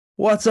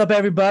What's up,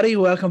 everybody?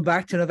 Welcome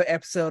back to another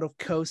episode of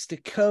Coast to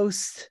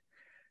Coast.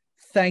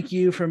 Thank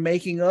you for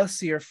making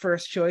us your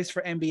first choice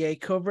for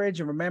NBA coverage.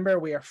 And remember,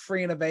 we are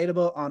free and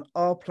available on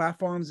all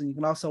platforms. And you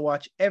can also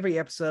watch every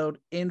episode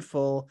in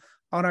full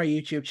on our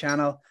YouTube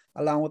channel,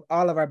 along with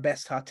all of our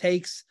best hot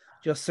takes.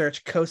 Just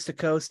search Coast to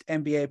Coast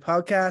NBA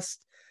podcast.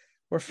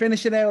 We're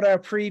finishing out our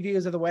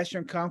previews of the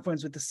Western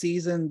Conference with the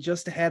season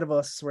just ahead of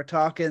us. We're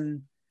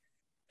talking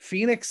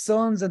Phoenix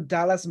Suns and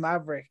Dallas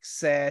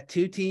Mavericks,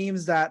 two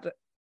teams that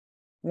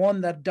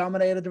one that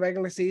dominated the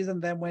regular season,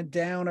 then went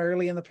down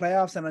early in the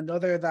playoffs, and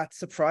another that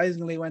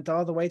surprisingly went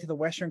all the way to the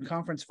Western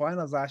Conference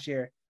Finals last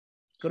year.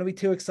 Going to be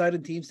two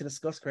exciting teams to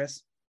discuss,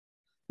 Chris.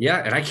 Yeah,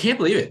 and I can't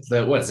believe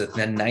it. What is it?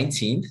 The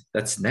 19th?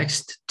 That's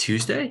next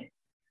Tuesday?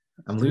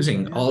 I'm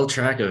losing all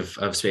track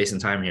of space and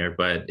time here,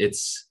 but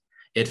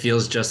it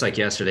feels just like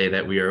yesterday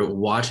that we were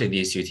watching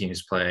these two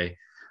teams play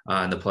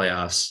in the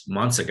playoffs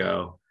months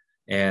ago.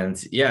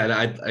 And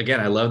yeah,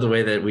 I love the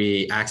way that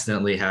we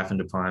accidentally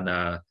happened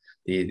upon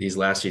these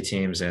last few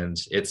teams, and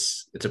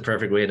it's a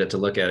perfect way to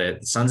look at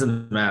it. Suns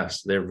and the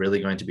Mavs, they're really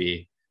going to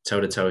be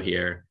toe to toe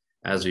here,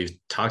 as we've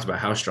talked about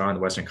how strong the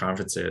Western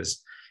Conference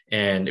is.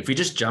 And if we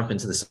just jump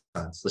into the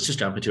Suns, let's just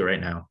jump into it right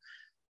now.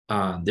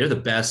 They're the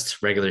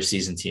best regular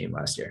season team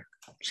last year,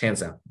 hands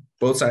down.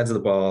 Both sides of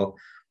the ball,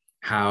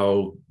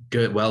 how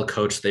good, well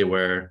coached they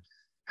were,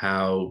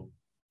 how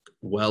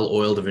well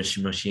oiled of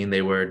a machine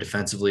they were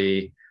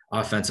defensively,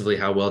 offensively,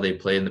 how well they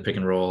played in the pick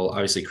and roll.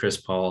 Obviously, Chris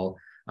Paul.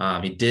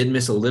 He did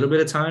miss a little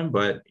bit of time,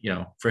 but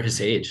for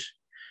his age,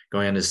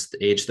 going on his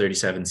age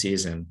 37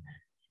 season,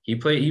 he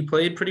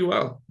played pretty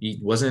well.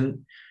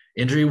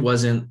 Injury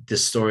wasn't the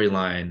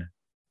storyline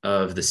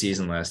of the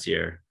season last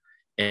year,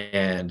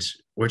 and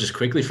we're just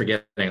quickly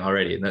forgetting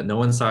already. No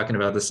one's talking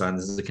about the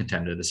Suns as a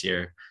contender this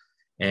year,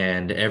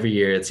 and every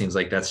year it seems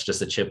like that's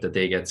just a chip that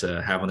they get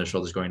to have on their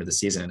shoulders going into the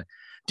season.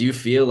 Do you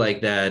feel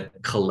like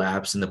that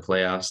collapse in the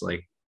playoffs,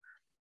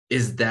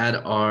 is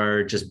that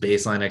our just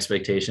baseline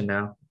expectation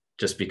now,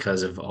 just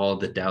because of all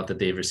the doubt that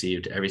they've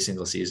received every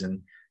single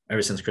season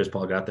ever since Chris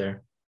Paul got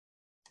there?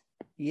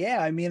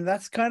 Yeah, I mean,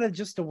 that's kind of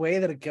just the way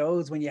that it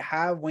goes when you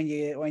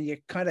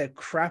kind of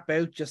crap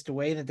out just the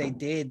way that they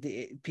did.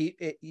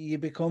 You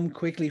become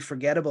quickly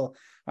forgettable.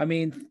 I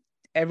mean,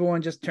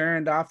 everyone just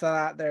turned off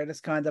that. They're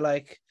just kind of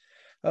like,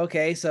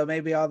 okay, so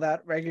maybe all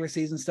that regular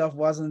season stuff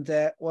wasn't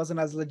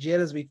as legit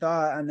as we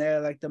thought, and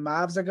they're like, the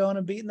Mavs are going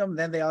and beating them.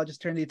 Then they all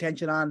just turn the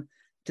attention on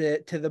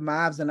to the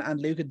Mavs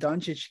and Luka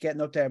Doncic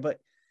getting up there.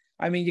 But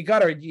I mean, you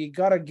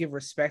gotta give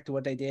respect to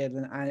what they did,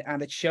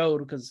 and it showed,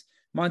 because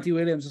Monty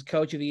Williams was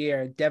coach of the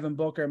year. Devin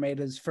Booker made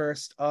his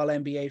first All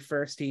NBA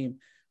first team.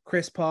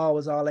 Chris Paul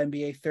was All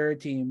NBA third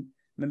team.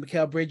 And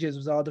Mikal Bridges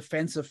was All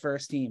Defensive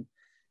first team.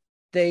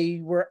 They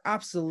were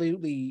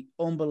absolutely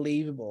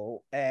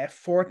unbelievable.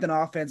 Fourth in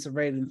offensive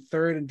rating,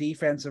 third in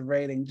defensive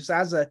rating. Just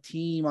as a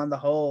team on the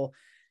whole,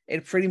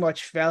 it pretty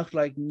much felt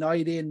like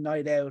night in,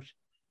 night out,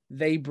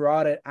 they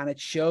brought it, and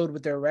it showed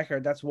with their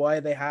record. That's why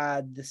they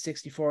had the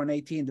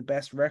 64-18, the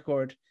best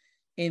record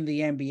in the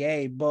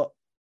NBA. But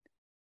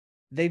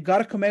they've got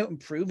to come out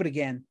and prove it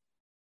again.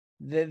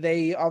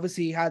 They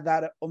obviously had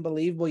that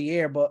unbelievable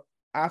year, but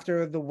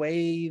after the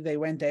way they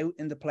went out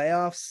in the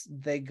playoffs,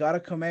 they got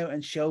to come out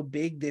and show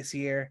big this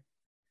year.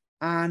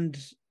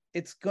 And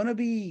it's going to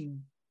be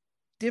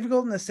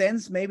difficult in a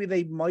sense. Maybe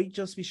they might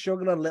just be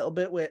struggling a little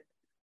bit with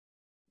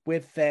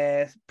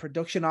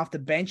production off the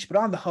bench, but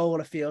on the whole,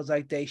 it feels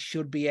like they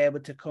should be able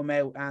to come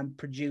out and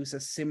produce a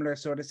similar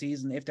sort of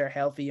season if they're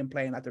healthy and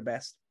playing at their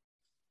best.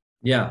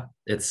 Yeah,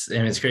 it's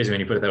crazy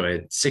when you put it that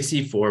way.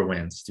 64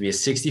 wins, to be a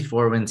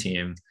 64-win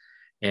team,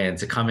 and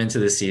to come into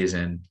the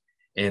season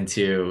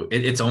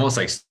it's almost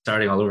like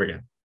starting all over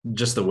again.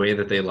 Just the way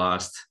that they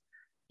lost,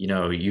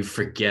 you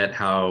forget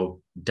how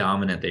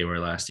dominant they were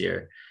last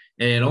year.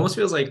 And it almost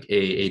feels like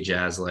a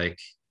Jazz-like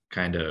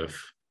kind of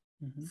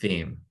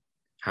theme,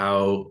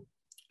 how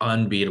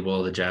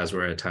unbeatable the Jazz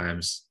were at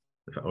times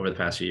over the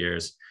past few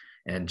years,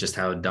 and just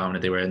how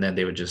dominant they were. And then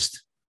they would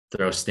just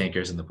throw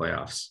stinkers in the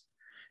playoffs.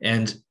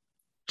 And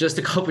just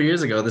a couple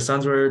years ago, the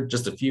Suns were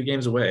just a few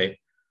games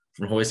away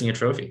from hoisting a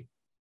trophy.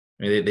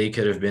 I mean, they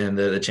could have been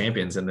the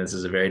champions, and this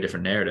is a very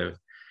different narrative.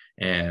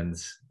 And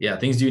yeah,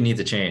 things do need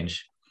to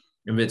change.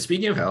 But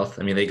speaking of health,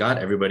 I mean, they got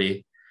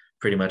everybody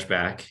pretty much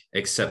back,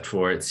 except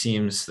for, it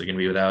seems they're going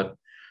to be without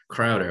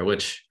Crowder,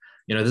 which,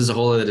 this is a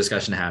whole other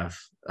discussion to have.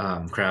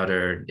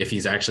 Crowder, if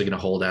he's actually going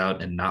to hold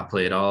out and not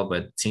play at all,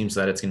 but it seems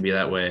that it's going to be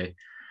that way,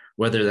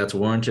 whether that's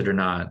warranted or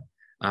not.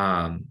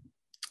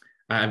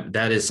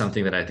 That is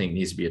something that I think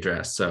needs to be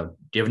addressed. So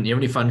do you have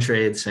any fun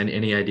trades and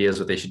any ideas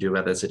what they should do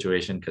about that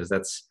situation? Because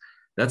that's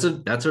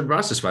a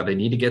roster spot. They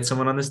need to get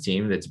someone on this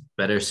team that's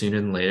better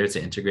sooner than later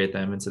to integrate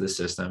them into the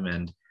system,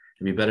 and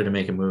it'd be better to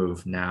make a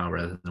move now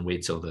rather than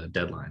wait till the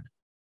deadline.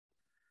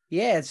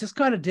 Yeah, it's just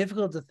kind of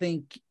difficult to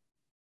think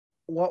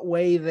what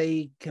way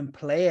they can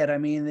play it. I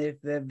mean, if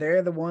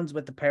they're the ones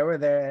with the power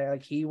there,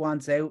 like, he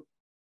wants out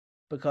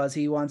because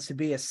he wants to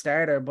be a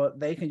starter, but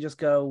they can just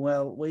go,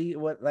 well,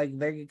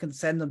 they can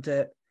send them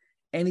to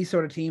any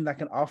sort of team that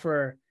can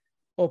offer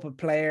up a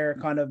player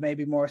kind of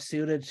maybe more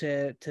suited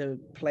to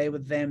play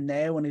with them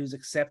now when he was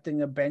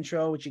accepting a bench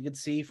role, which you could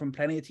see from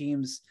plenty of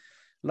teams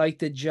like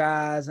the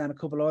Jazz and a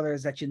couple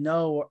others that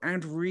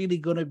aren't really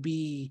going to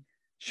be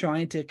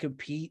trying to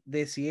compete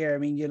this year. I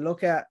mean, you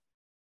look at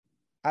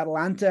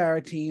Atlanta are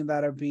a team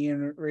that are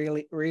being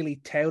really, really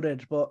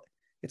touted, but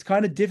it's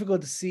kind of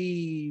difficult to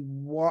see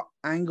what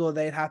angle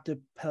they'd have to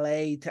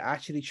play to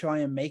actually try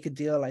and make a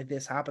deal like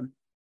this happen.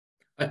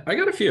 I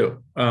got a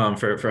few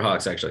for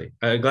Hawks actually.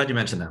 Glad you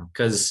mentioned them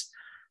because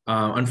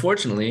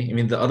unfortunately, I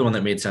mean the other one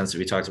that made sense that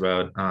we talked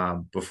about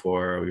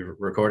before we were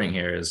recording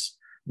here is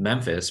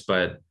Memphis,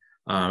 but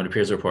it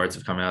appears reports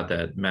have come out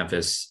that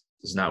Memphis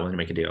is not willing to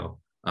make a deal.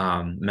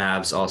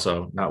 Mavs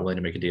also not willing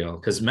to make a deal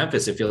because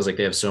Memphis, it feels like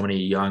they have so many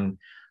young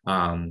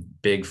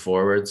big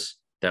forwards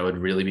that would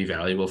really be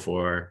valuable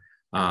for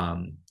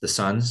the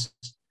Suns.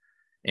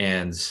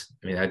 And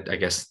I mean, I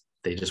guess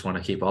they just want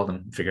to keep all of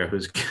them, figure out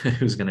who's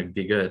who's going to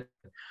be good.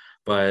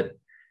 But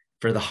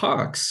for the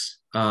Hawks,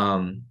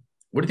 what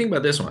do you think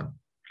about this one?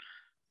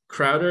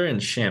 Crowder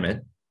and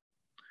Shamet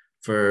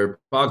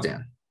for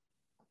Bogdan.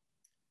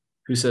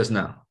 Who says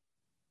no?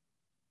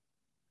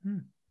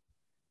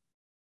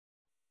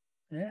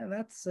 Yeah,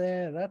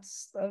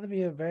 that'll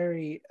be a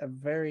very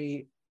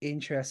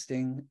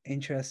interesting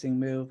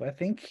move. I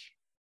think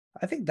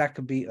that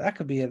could be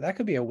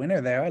a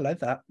winner there. I like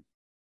that.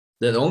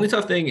 The only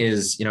tough thing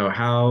is,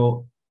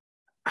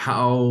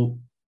 how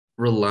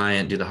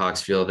reliant do the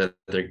Hawks feel that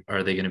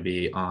are they going to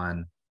be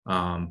on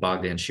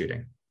Bogdan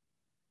shooting?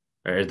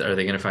 Or are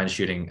they going to find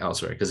shooting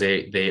elsewhere? Because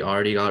they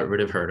already got rid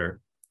of Herter,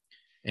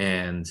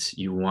 and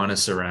you want to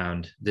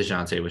surround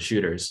DeJounte with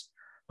shooters.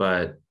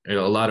 But a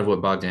lot of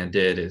what Bogdan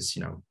did is,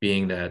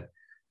 being that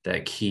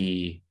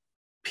key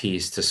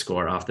piece to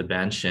score off the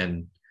bench,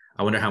 and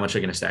I wonder how much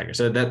they're going to stagger.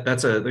 So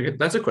that's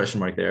a question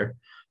mark there.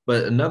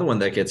 But another one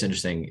that gets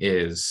interesting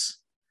is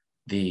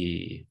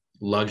the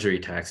luxury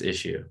tax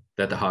issue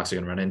that the Hawks are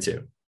going to run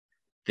into.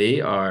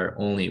 They are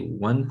only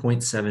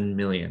 1.7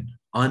 million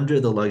under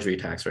the luxury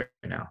tax right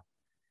now,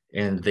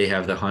 and they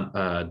have the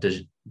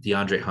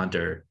DeAndre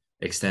Hunter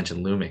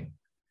extension looming.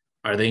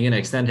 Are they going to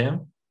extend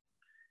him?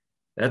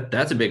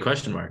 That's a big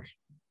question mark.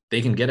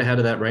 They can get ahead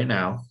of that right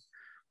now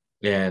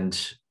and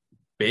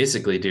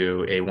basically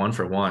do a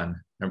 1-for-1.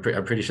 I'm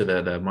pretty sure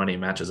that the money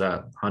matches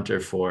up. Hunter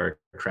for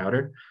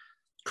Crowder.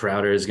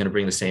 Crowder is going to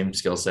bring the same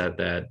skill set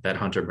that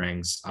Hunter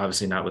brings,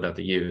 obviously not without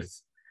the youth,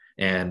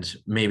 and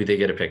maybe they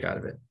get a pick out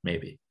of it.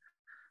 Maybe.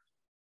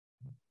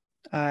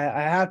 I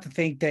have to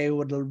think they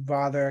would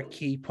rather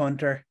keep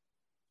Hunter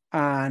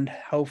and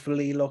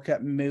hopefully look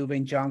at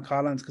moving John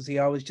Collins because they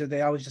always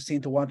just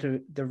seem to want to.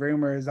 The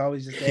rumor is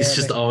always just there. He's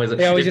just always.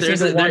 There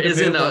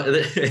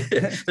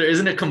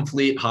isn't a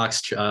complete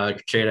Hawks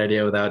trade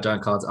idea without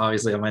John Collins.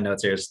 Obviously, on my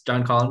notes here is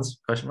John Collins ?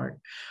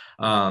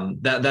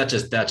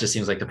 That just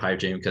seems like the pipe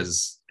dream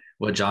because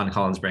what John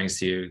Collins brings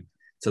to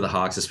the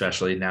Hawks,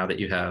 especially now that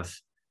you have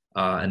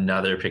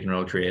another pick and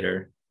roll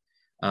creator,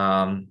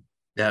 that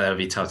would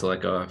be tough to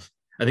let go of.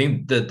 I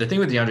think the thing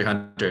with DeAndre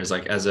Hunter is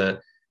like as a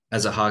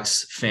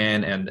Hawks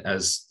fan and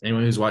as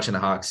anyone who's watching the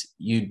Hawks,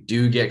 you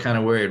do get kind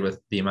of worried with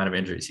the amount of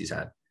injuries he's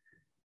had.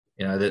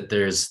 That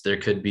there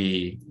could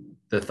be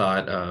the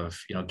thought of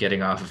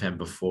getting off of him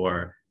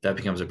before that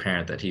becomes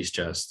apparent that he's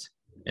just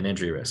an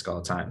injury risk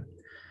all the time.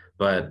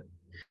 But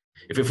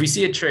if we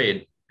see a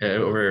trade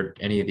over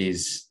any of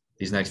these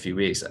next few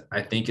weeks,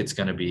 I think it's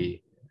going to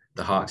be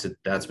the Hawks.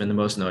 That's been the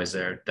most noise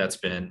there. That's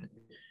been,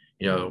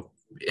 it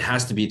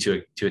has to be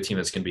to a team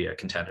that's going to be a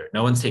contender.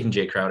 No one's taking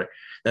Jay Crowder.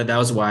 That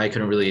was why I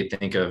couldn't really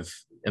think of,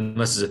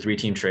 unless it's a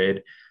 3-team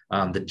trade,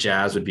 the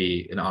Jazz would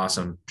be an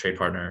awesome trade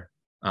partner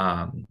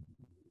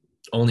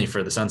only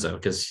for the Suns, though,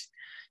 because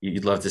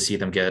you'd love to see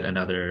them get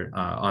another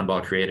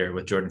on-ball creator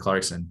with Jordan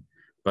Clarkson.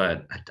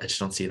 But I just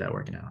don't see that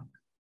working out.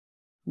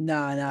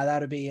 No,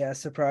 that'd be a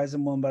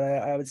surprising one. But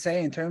I would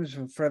say in terms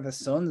for the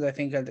Suns, I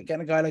think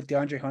getting a guy like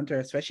DeAndre Hunter,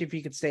 especially if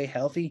he could stay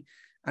healthy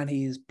and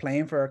he's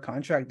playing for a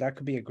contract, that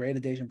could be a great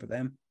addition for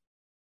them.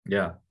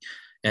 Yeah.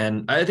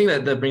 And I think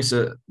that brings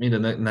me to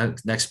the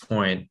next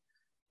point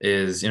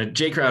is,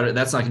 Jay Crowder,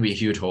 that's not going to be a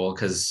huge hole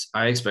because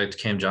I expect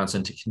Cam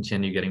Johnson to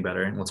continue getting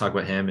better. And we'll talk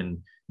about him and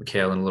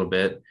Mikal in a little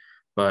bit.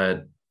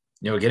 But,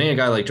 getting a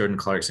guy like Jordan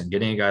Clarkson,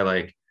 getting a guy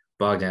like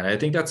Bogdan, I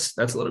think that's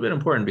a little bit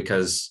important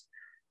because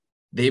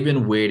they've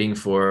been waiting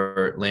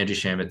for Landry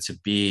Shamet to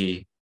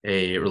be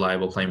a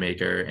reliable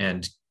playmaker.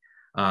 And,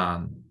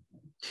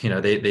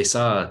 they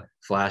saw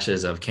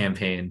flashes of Cam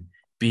Payne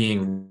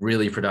being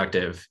really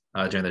productive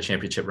during the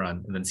championship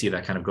run and then see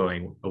that kind of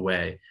going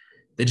away.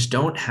 They just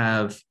don't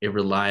have a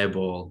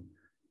reliable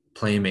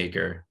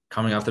playmaker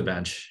coming off the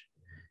bench.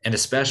 And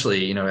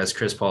especially, as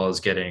Chris Paul is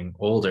getting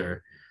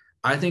older,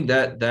 I think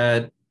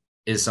that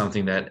is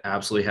something that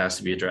absolutely has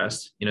to be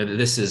addressed.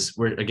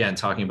 We're again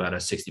talking about a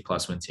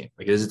 60+ win team.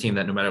 Like it is a team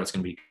that no matter what's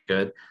going to be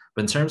good,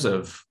 but in terms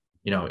of,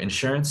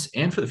 insurance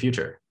and for the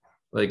future,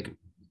 like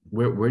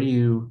where do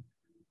you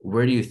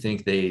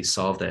think they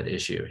solve that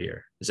issue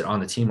here? Is it on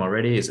the team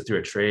already? Is it through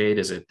a trade?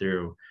 Is it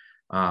through,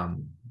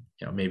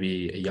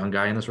 maybe a young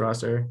guy in this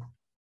roster?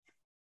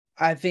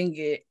 I think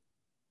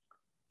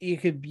you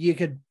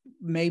could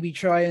maybe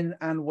try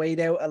and wait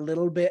out a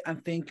little bit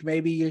and think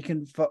maybe you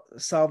can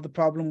solve the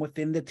problem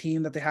within the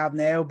team that they have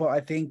now. But I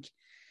think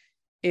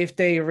if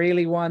they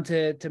really want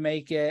to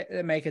make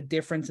a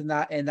difference in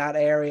that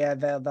area,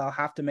 they'll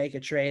have to make a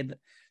trade.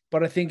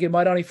 But I think it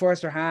might only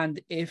force their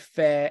hand if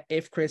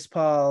Chris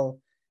Paul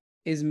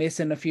is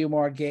missing a few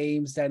more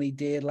games than he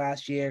did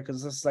last year.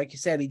 Because just like you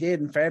said, he did.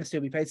 In fairness to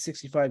him, he played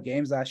 65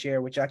 games last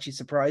year, which actually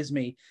surprised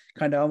me.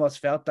 Kind of almost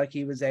felt like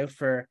he was out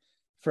for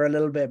a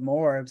little bit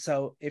more.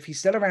 So if he's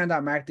still around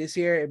that mark this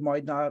year, it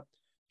might not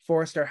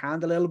force their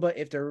hand a little bit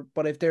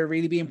if they're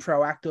really being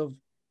proactive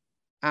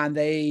and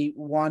they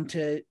want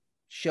to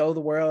show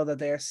the world that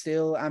they're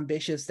still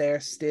ambitious, they're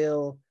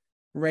still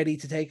ready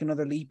to take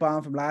another leap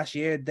on from last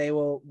year, they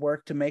will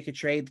work to make a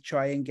trade to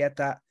try and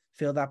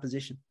fill that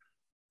position.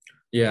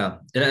 Yeah,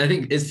 and I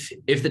think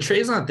if the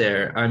trade's not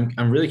there,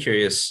 I'm really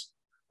curious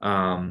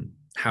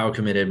how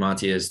committed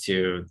Monty is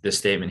to this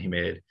statement he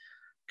made,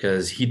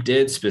 because he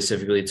did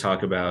specifically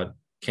talk about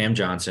Cam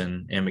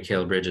Johnson and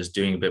Mikal Bridges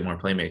doing a bit more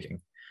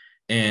playmaking,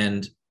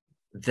 and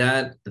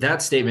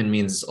that statement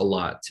means a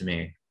lot to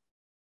me,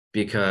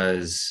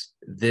 because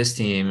this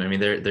team, I mean,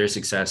 their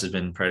success has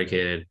been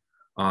predicated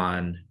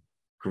on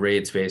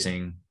great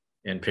spacing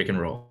and pick and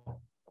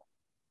roll.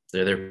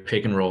 Their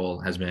pick and roll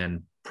has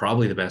been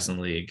probably the best in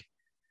the league.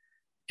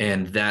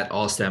 And that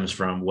all stems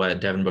from what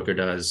Devin Booker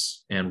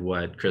does and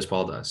what Chris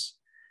Paul does.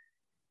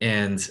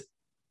 And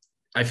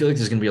I feel like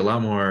there's going to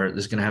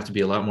have to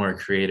be a lot more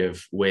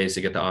creative ways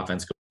to get the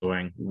offense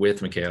going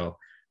with Mikal,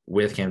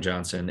 with Cam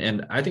Johnson,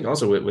 and I think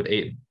also with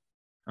Ayton.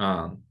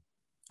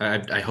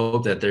 I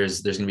hope that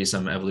there's going to be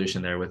some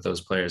evolution there with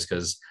those players,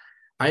 because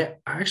I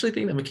actually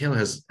think that Mikal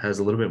has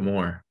a little bit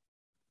more,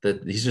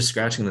 that he's just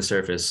scratching the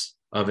surface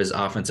of his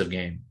offensive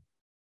game.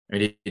 I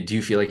mean, do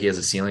you feel like he has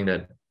a ceiling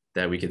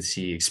that we could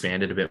see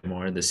expanded a bit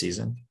more this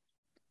season?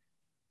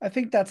 I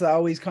think that's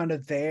always kind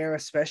of there,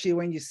 especially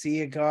when you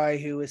see a guy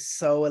who is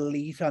so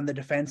elite on the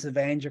defensive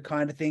end. You're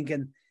kind of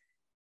thinking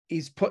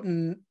he's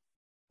putting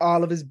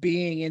all of his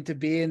being into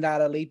being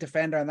that elite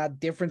defender and that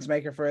difference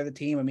maker for the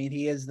team. I mean,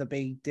 he is the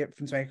big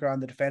difference maker on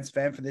the defensive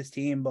end for this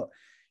team, but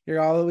you're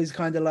always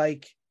kind of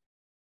like,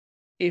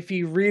 if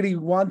he really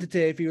wanted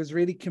to, if he was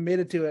really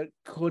committed to it,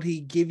 could he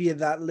give you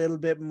that little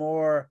bit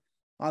more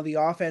on the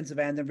offensive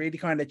end and really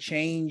kind of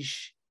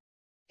change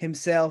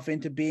himself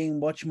into being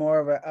much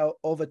more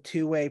of a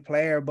two-way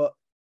player? But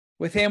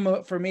with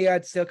him, for me,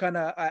 I'd still kind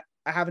of, I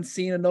haven't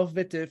seen enough of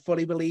it to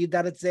fully believe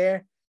that it's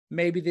there.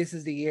 Maybe this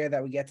is the year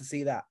that we get to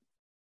see that.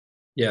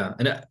 Yeah,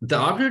 and the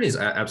opportunity is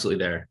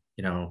absolutely there.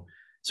 You know,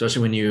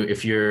 especially when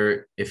if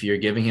you're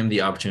giving him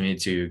the opportunity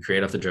to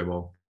create off the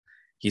dribble,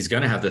 he's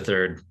going to have the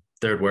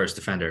third worst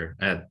defender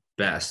at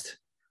best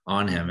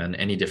on him in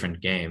any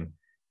different game,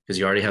 because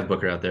you already have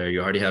Booker out there,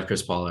 you already have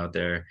Chris Paul out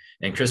there,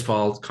 and Chris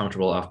Paul,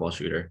 comfortable off-ball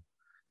shooter.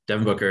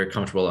 Devin Booker,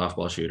 comfortable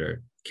off-ball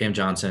shooter. Cam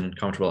Johnson,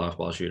 comfortable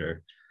off-ball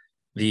shooter.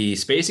 The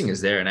spacing is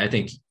there, and I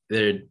think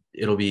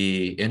it'll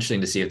be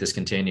interesting to see if this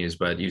continues.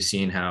 But you've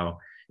seen how,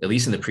 at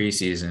least in the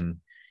preseason,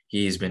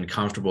 he's been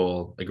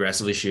comfortable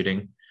aggressively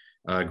shooting,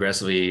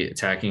 aggressively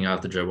attacking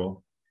off the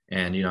dribble,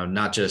 and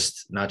not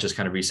just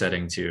kind of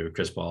resetting to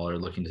Chris Paul or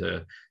looking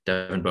to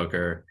Devin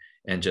Booker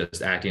and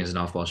just acting as an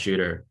off-ball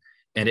shooter.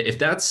 And if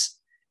that's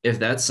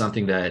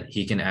something that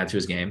he can add to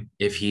his game,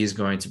 if he's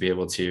going to be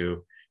able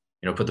to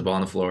put the ball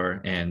on the floor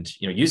and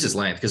use his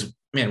length, because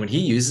man, when he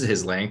uses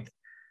his length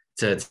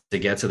to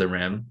get to the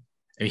rim,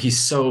 I mean, he's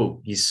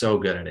so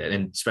good at it,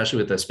 and especially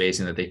with the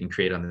spacing that they can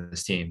create on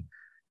this team,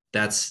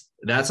 that's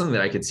something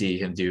that I could see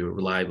him do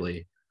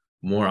reliably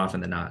more often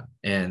than not.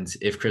 And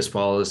if Chris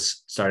Paul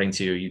is starting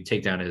to, you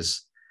take down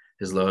his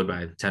load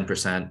by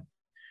 10%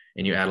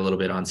 and you add a little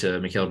bit onto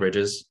Mikal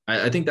Bridges,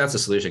 I think that's a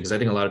solution, because I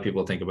think a lot of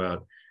people think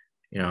about,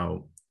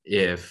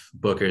 if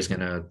Booker is going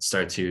to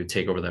start to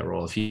take over that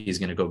role, if he's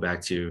going to go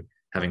back to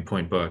having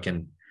point Book,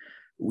 and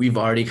we've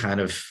already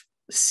kind of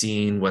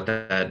seen what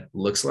that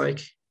looks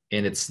like,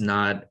 and it's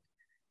not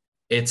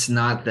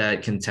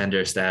that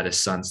contender status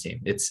Suns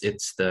team. It's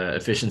the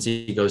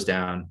efficiency goes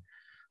down,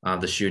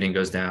 the shooting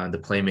goes down, the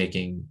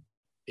playmaking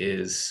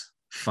is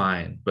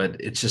fine, but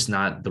it's just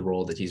not the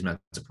role that he's meant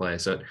to play.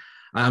 So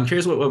I'm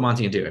curious what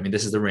Monty can do. I mean,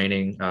 this is the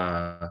reigning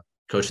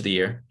coach of the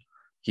year.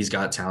 He's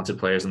got talented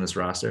players on this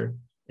roster,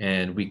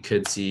 and we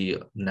could see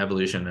an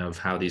evolution of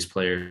how these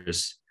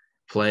players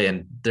play.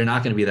 And they're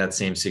not going to be that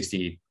same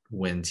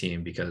 60-win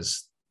team,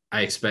 because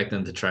I expect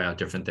them to try out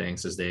different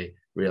things as they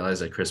realize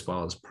that Chris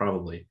Paul is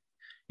probably,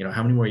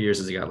 how many more years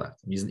has he got left?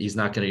 You're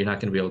not going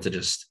to be able to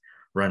just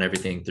run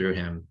everything through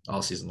him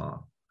all season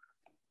long.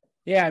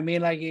 Yeah, I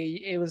mean, like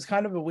it was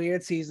kind of a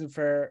weird season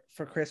for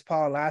Chris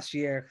Paul last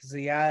year, because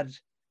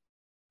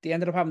they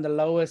ended up having the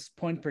lowest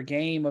point per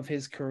game of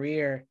his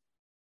career,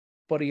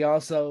 but he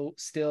also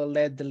still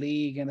led the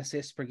league in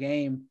assists per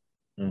game.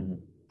 Mm-hmm.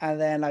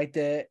 And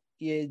then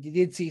you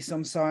did see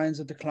some signs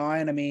of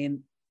decline. I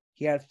mean,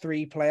 he had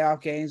 3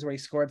 playoff games where he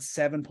scored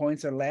 7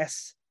 points or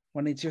less.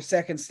 When it's your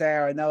second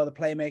star, I know the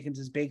playmaking is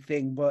his big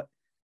thing, but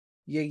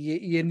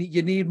you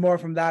need more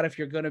from that if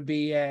you're going to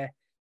be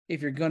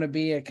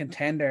a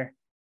contender.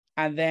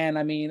 And then,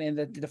 I mean, in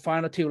the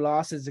final two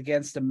losses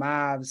against the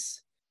Mavs,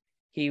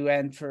 he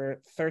went for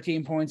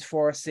 13 points,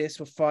 4 assists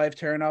with 5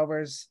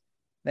 turnovers,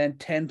 then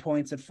 10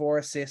 points and 4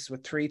 assists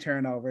with 3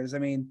 turnovers. I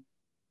mean,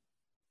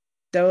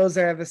 those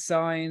are the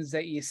signs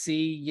that you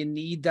see. You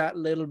need that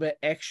little bit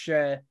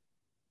extra,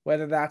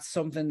 whether that's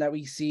something that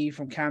we see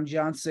from Cam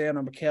Johnson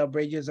or Mikal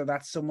Bridges, or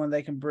that's someone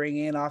they can bring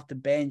in off the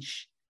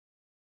bench.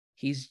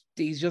 He's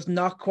just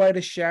not quite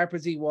as sharp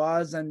as he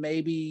was, and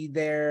maybe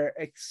they're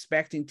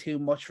expecting too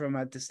much from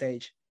him at this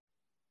stage.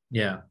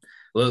 Yeah.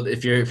 Well,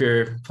 if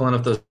you're pulling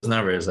up those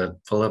numbers, I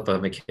pull up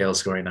Mikal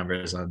scoring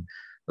numbers on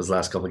those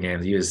last couple of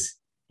games.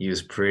 He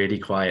was pretty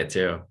quiet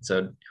too.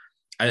 So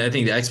I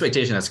think the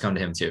expectation has come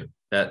to him too.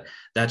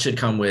 That should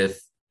come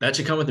with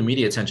the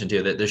media attention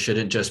too. That there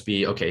shouldn't just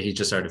be, okay, he's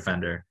just our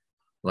defender.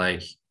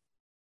 Like,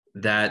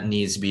 that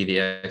needs to be the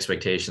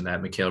expectation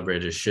that Mikal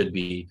Bridges should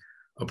be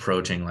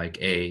approaching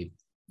like a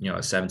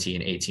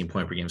 17, 18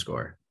 point per game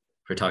score.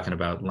 If we're talking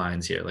about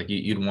lines here, like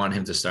you'd want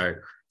him to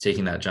start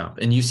taking that jump.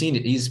 And you've seen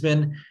it. He's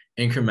been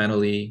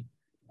incrementally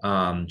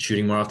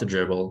shooting more off the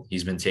dribble.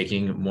 He's been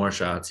taking more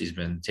shots. He's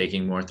been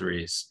taking more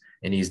threes,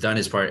 and he's done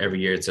his part every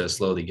year to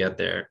slowly get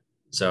there.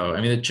 So,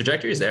 I mean, the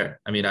trajectory is there.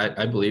 I mean,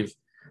 I believe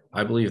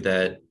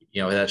that,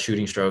 that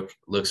shooting stroke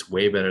looks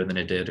way better than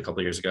it did a couple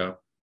of years ago.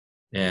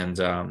 And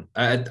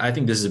I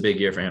think this is a big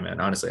year for him. And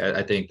honestly,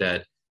 I think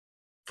that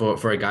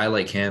for a guy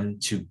like him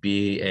to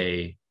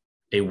be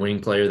a winning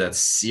player that's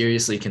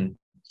seriously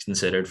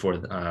considered for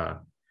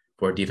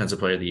defensive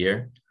player of the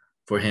year,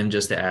 for him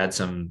just to add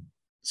some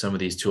of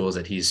these tools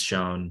that he's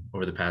shown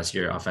over the past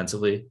year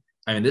offensively.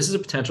 I mean, this is a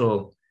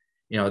potential,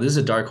 this is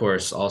a dark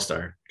horse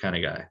all-star kind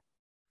of guy.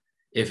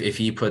 If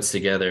he puts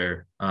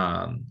together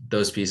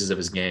those pieces of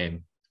his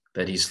game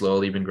that he's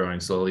slowly been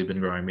growing,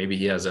 maybe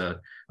he has a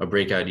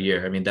breakout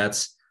year. I mean,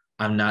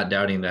 I'm not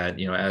doubting that,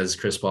 as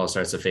Chris Paul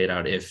starts to fade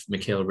out, if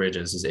Mikal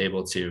Bridges is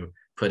able to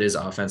put his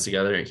offense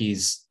together,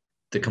 he's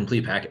the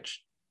complete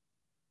package.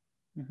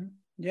 Mm-hmm.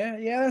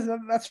 Yeah,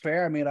 that's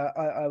fair. I mean,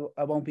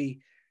 I won't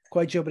be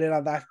quite jumping in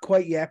on that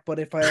quite yet, but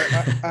if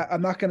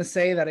I'm not going to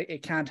say that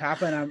it can't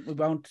happen, and we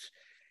won't.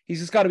 He's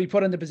just got to be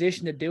put in the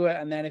position to do it,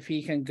 and then if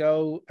he can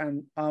go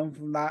and on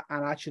from that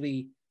and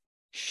actually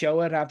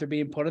show it after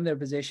being put in their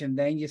position,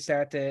 then you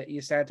start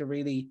to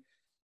really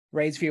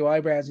raise a few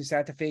eyebrows. You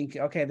start to think,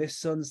 okay, this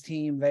Suns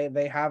team,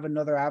 they have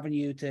another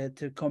avenue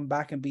to come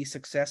back and be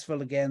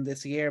successful again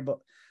this year. But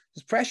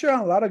there's pressure on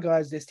a lot of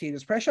guys this team.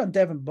 There's pressure on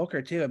Devin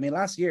Booker too. I mean,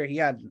 last year he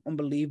had an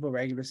unbelievable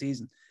regular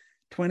season,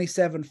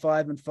 27,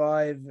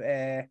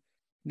 5-5,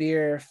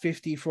 near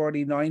 50,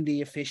 40,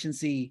 90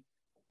 efficiency.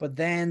 But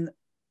then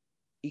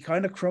he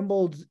kind of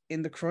crumbled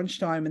in the crunch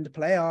time in the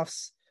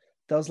playoffs.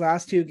 Those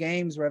last 2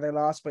 games where they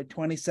lost by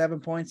 27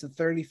 points and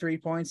 33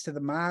 points to the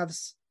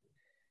Mavs.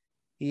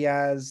 He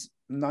has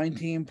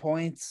 19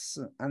 points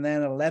and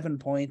then 11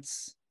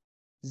 points,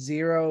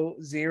 0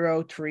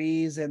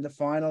 threes in the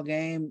final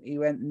game. He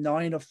went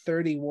 9 of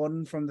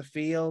 31 from the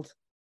field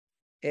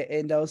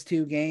in those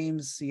 2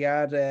 games. He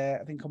had,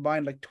 I think,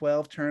 combined like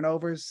 12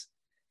 turnovers.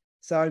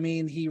 So, I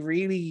mean, he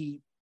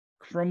really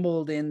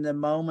crumbled in the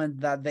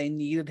moment that they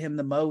needed him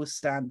the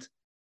most. And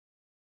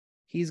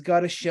he's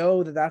got to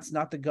show that that's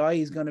not the guy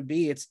he's going to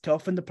be. It's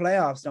tough in the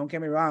playoffs. Don't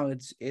get me wrong.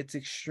 It's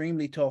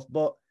extremely tough,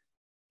 but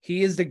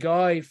he is the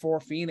guy for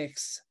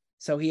Phoenix.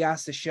 So he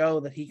has to show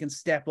that he can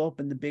step up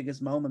in the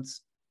biggest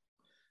moments.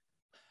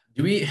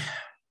 Do we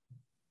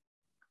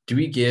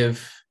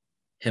give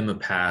him a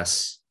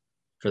pass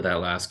for that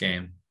last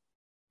game?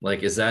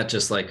 Like, is that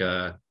just like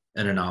an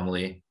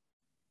anomaly?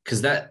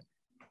 Because the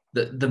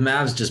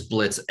Mavs just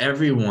blitz.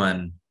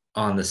 Everyone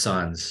on the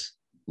Suns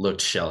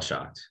looked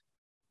shell-shocked.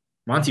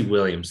 Monty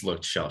Williams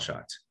looked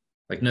shell-shocked.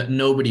 Like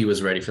nobody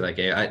was ready for that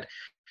game.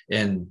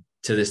 And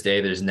to this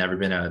day, there's never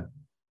been a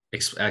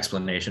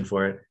explanation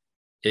for it.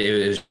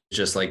 It was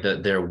just like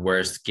their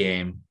worst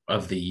game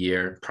of the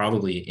year,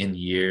 probably in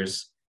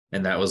years.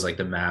 And that was like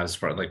the Mavs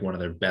part, like one of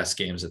their best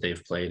games that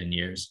they've played in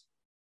years.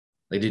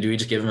 Like, do we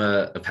just give him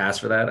a pass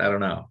for that? I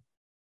don't know.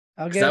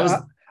 I'll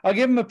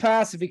give him a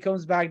pass if he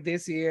comes back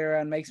this year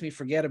and makes me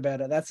forget about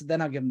it.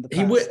 Then I'll give him the pass.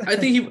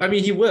 He would.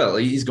 He will.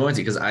 He's going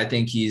to, because I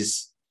think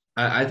he's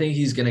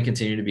going to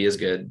continue to be as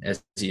good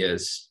as he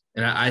is.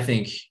 And I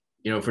think,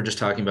 if we're just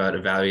talking about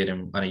evaluating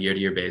him on a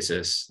year-to-year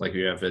basis, like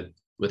we have it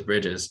with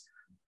Bridges,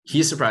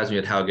 he surprised me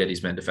with how good he's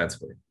been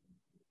defensively.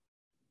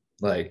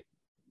 Like,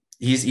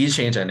 he's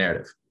changed that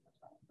narrative.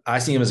 I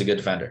see him as a good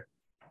defender,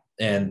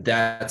 and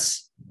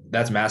that's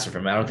massive for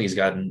him. I don't think he's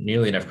gotten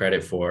nearly enough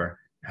credit for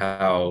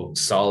how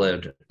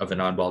solid of a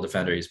non-ball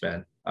defender he's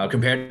been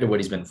compared to what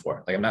he's been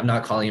before. Like, I'm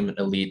not calling him an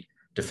elite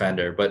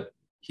defender, but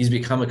he's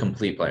become a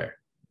complete player,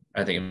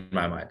 I think, in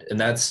my mind. And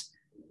that's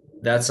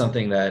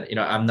something that,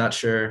 I'm not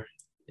sure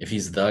if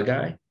he's the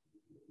guy.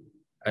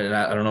 I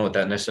don't know what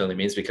that necessarily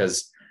means,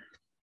 because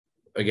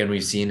again,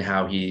 we've seen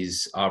how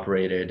he's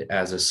operated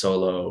as a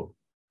solo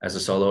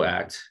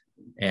act,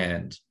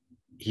 and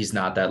he's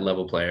not that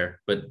level player.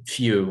 But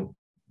we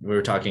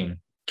were talking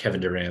Kevin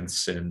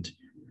Durant's and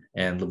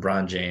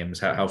LeBron James.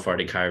 How far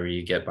did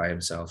Kyrie get by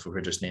himself?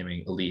 We're just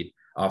naming elite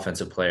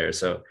offensive players.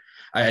 So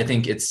I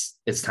think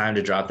it's time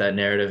to drop that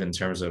narrative in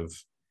terms of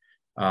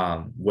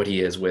what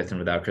he is with and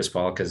without Chris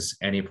Paul, because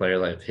any player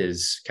like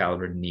his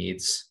caliber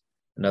needs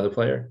another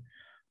player.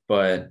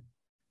 But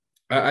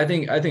I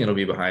think it'll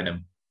be behind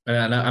him,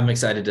 and I'm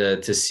excited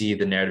to see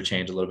the narrative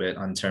change a little bit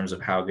on terms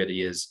of how good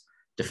he is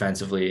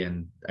defensively,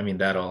 and I mean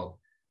that'll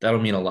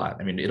mean a lot.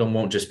 I mean, it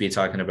won't just be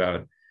talking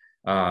about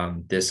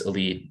this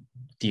elite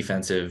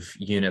defensive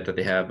unit that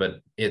they have,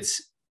 but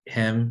it's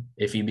him.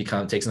 If he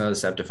takes another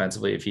step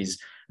defensively, if he's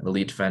an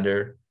elite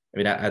defender, I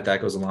mean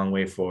that goes a long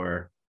way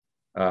for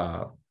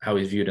how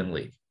he's viewed in the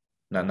league,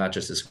 not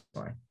just his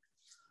scoring.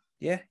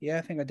 Yeah,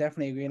 I think I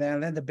definitely agree now.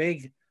 And then the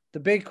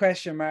big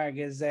question mark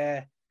is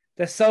the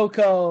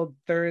so-called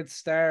third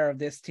star of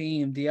this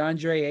team,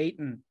 DeAndre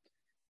Ayton.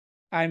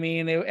 I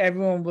mean,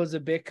 everyone was a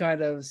bit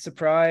kind of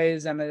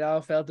surprised, and it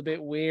all felt a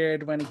bit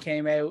weird when he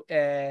came out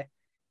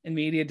in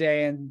media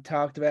day and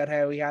talked about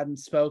how he hadn't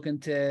spoken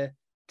to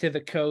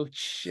the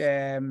coach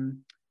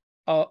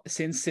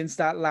since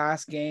that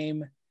last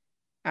game.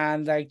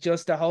 And like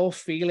just the whole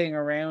feeling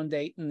around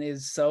Ayton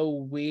is so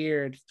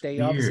weird.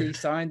 They obviously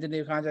signed a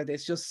new contract.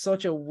 It's just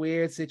such a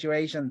weird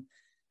situation.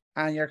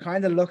 And you're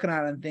kind of looking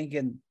at it and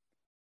thinking,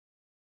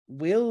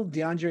 will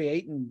DeAndre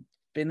Ayton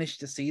finish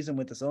the season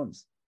with the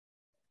Suns?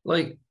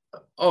 Like,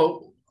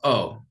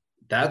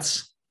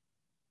 that's,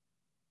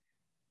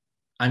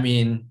 I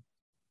mean,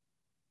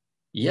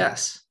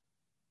 yes,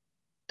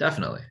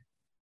 definitely.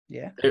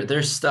 Yeah.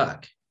 They're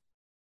stuck.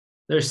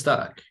 They're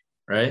stuck,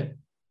 right?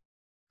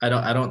 I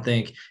don't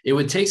think it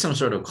would take some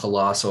sort of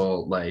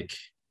colossal like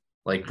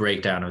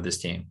breakdown of this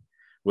team,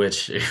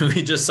 which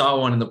we just saw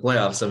one in the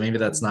playoffs. So maybe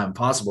that's not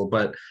impossible,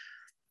 but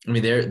I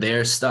mean,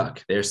 they're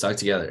stuck. They're stuck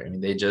together. I mean,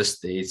 they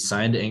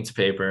signed ink to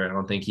paper. I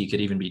don't think he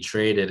could even be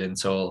traded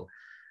until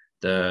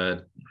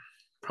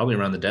probably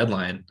around the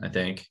deadline, I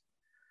think.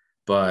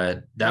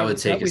 But that would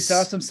take we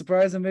saw some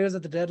surprising moves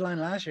at the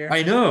deadline last year.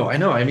 I know.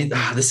 I mean,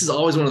 this is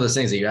always one of those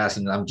things that you ask,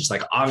 and I'm just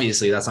like,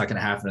 obviously that's not going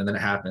to happen. And then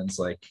it happens.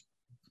 Like,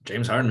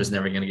 James Harden was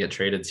never going to get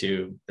traded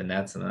to the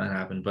Nets, and that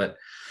happened. But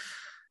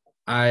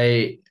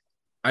I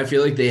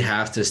feel like they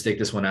have to stick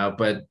this one out.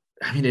 But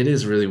I mean, it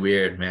is really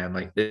weird, man.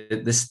 Like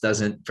this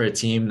doesn't, for a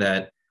team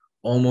that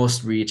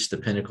almost reached the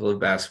pinnacle of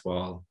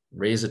basketball,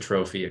 raised a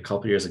trophy a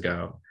couple years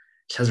ago,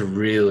 just has a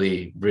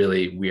really,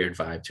 really weird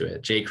vibe to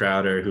it. Jay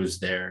Crowder, who's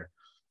there,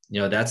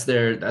 that's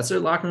their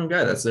locker room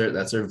guy. That's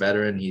their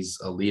veteran. He's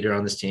a leader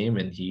on this team,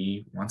 and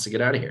he wants to get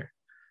out of here.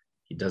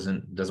 He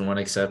doesn't want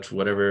to accept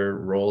whatever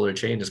role or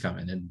change is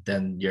coming. And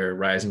then your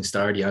rising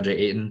star, DeAndre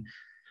Ayton,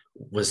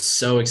 was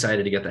so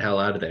excited to get the hell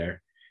out of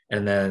there.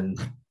 And then,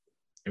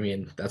 I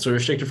mean, that's what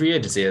restricted free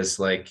agency is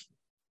like.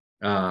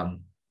 And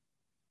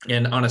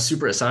on a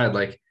super aside,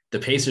 like the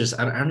Pacers,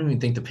 I don't even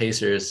think the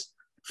Pacers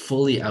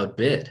fully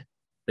outbid.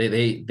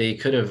 They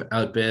could have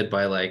outbid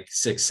by like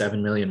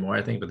 6-7 million more,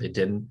 I think, but they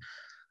didn't.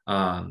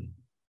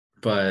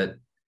 But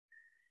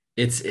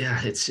it's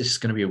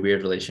just going to be a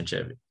weird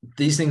relationship.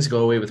 These things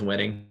go away with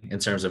winning in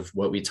terms of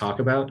what we talk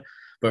about,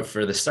 but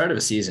for the start of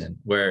a season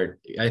where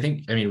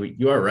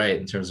you are right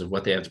in terms of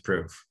what they have to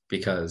prove,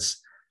 because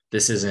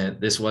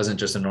this wasn't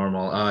just a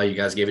normal, you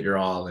guys gave it your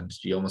all and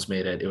you almost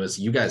made it. It was,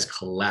 you guys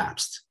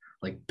collapsed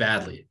like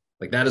badly.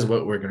 Like that is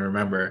what we're going to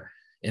remember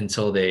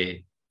until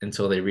they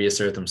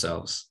reassert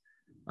themselves.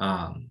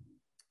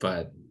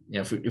 But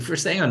if we're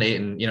staying on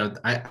Ayton,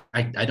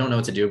 I don't know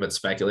what to do but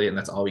speculate, and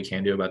that's all we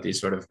can do about these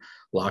sort of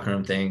locker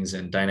room things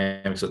and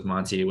dynamics with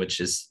Monty, which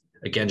is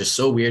again just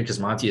so weird because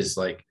Monty is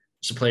like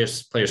just a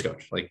players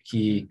coach. Like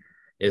he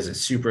is a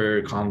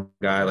super calm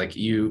guy. Like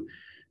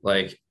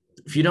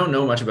if you don't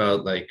know much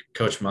about like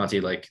Coach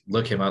Monty, like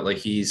look him up. Like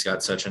he's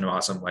got such an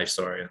awesome life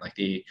story, and like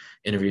the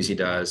interviews he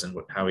does and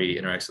how he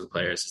interacts with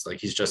players is like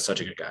he's just such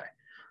a good guy.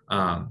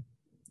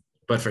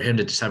 But for him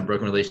to just have a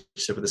broken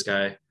relationship with this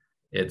guy,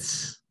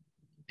 it's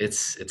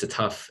a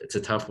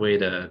tough way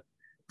to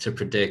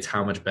predict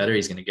how much better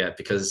he's going to get,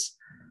 because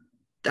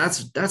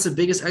that's the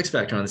biggest X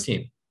factor on this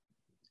team.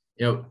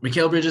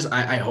 Mikal Bridges,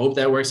 I hope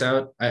that works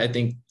out. I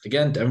think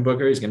again, Devin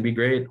Booker is going to be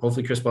great.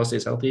 Hopefully Chris Paul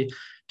stays healthy.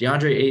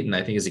 DeAndre Ayton,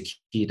 I think, is a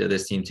key to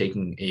this team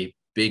taking a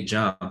big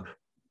jump,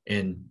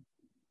 and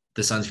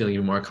the Suns feeling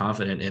even more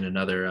confident in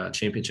another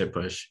championship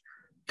push,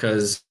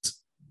 because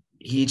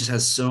he just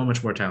has so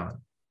much more talent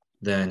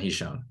than he's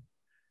shown.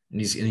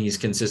 And he's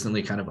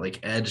consistently kind of like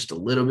edged a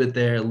little bit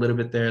there, a little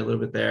bit there, a little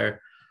bit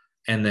there.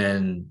 And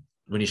then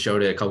when he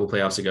showed it a couple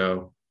playoffs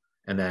ago,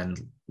 and then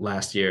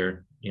last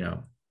year,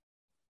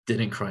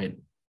 didn't quite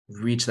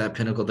reach that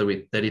pinnacle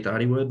that he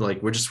thought he would.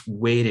 Like we're just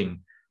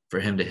waiting for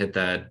him to hit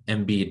that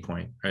Embiid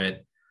point, right?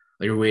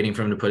 Like we're waiting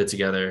for him to put it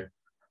together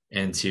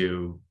because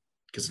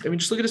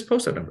just look at his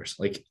post-up numbers.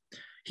 Like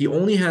he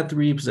only had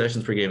 3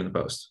 possessions per game in the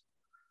post,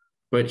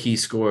 but he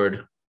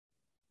scored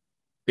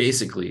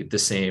basically the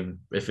same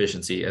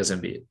efficiency as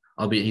Embiid,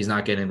 albeit he's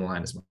not getting the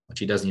line as much.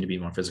 He does need to be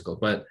more physical,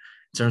 but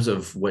in terms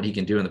of what he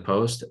can do in the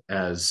post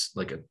as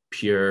like a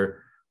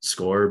pure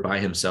scorer by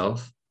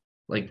himself,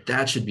 like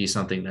that should be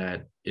something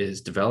that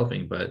is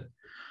developing. But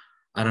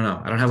I don't know.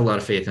 I don't have a lot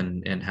of faith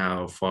in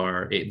how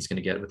far Aiton's going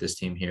to get with this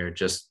team here,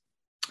 just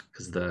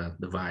because the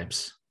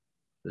vibes.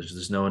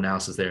 There's no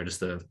analysis there, just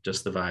the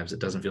vibes. It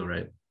doesn't feel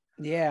right.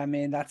 Yeah, I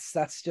mean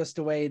that's just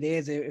the way it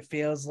is. It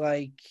feels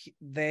like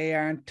they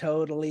aren't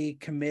totally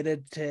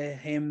committed to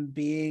him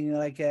being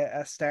like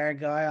a star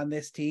guy on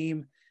this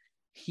team.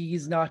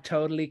 He's not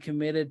totally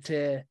committed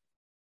to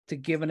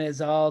giving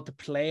his all to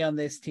play on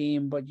this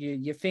team. But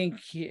you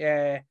think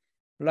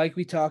like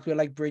we talked about,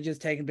 like Bridges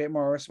taking a bit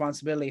more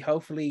responsibility.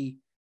 Hopefully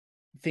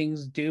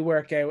things do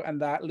work out,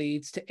 and that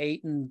leads to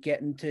Aiton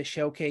getting to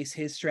showcase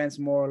his strengths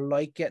more,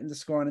 like getting the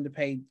scoring in the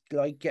paint,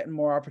 like getting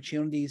more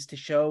opportunities to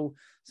show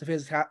some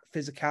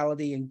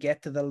physicality and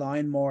get to the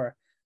line more.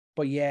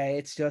 But yeah,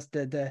 it's just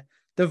the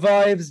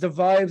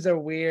vibes are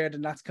weird,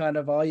 and that's kind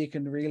of all you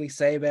can really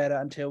say about it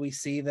until we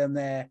see them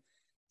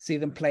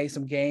play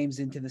some games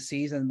into the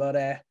season. But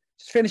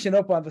just finishing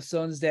up on the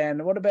Suns,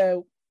 then what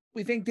about,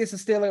 we think this is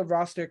still a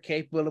roster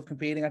capable of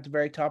competing at the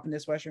very top in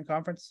this Western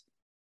Conference?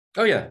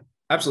 Oh yeah,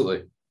 absolutely.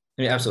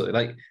 I mean, absolutely.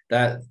 Like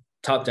that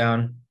top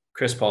down,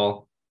 Chris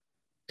Paul,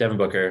 Devin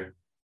Booker,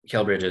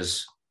 Kel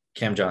Bridges,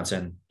 Cam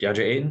Johnson, DeAndre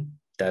Ayton.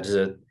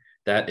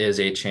 That is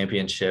a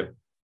championship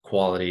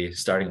quality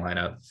starting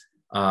lineup.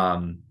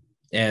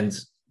 And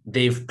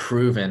they've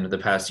proven the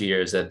past 2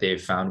 years that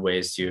they've found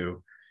ways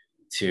to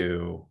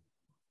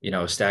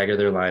stagger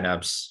their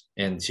lineups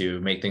and to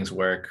make things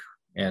work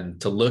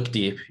and to look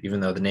deep, even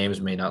though the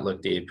names may not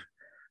look deep.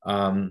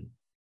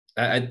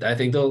 I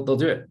think they'll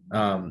do it.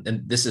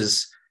 And this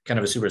is kind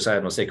of a super side,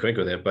 and we'll stay quick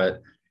with it.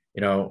 But,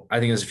 I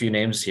think there's a few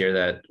names here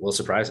that will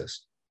surprise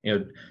us.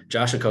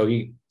 Josh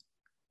Okogie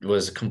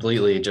was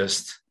completely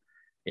just,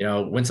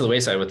 went to the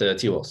wayside with the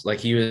T-Wolves. Like,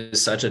 he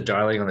was such a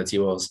darling on the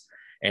T-Wolves,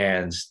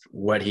 and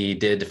what he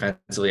did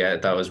defensively, I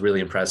thought was really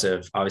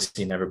impressive.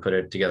 Obviously, he never put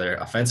it together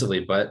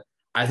offensively, but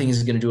I think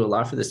he's going to do a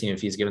lot for this team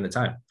if he's given the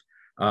time.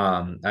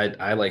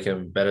 I like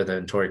him better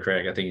than Torrey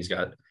Craig. I think he's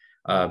got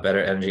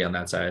better energy on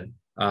that side.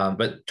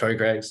 But Torrey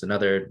Craig's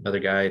another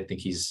guy. I think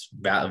he's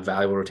a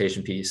valuable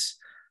rotation piece.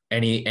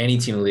 Any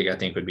team in the league, I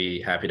think, would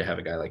be happy to have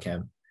a guy like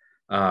him.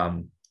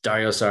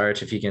 Dario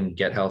Saric, if he can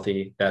get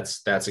healthy,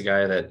 that's a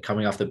guy that,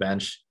 coming off the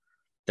bench,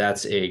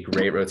 that's a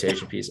great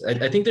rotation piece.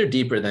 I think they're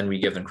deeper than we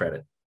give them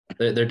credit.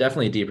 They're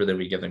definitely deeper than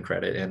we give them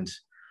credit. And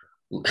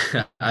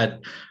I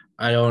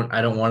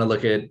don't want to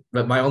look at,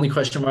 but my only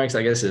question marks,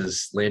 I guess,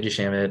 is Landry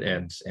Shamet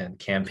and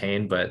Cam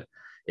Payne. But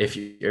if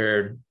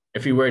you're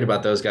worried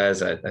about those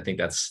guys, I think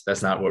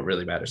that's not what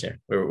really matters here.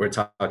 We're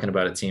talking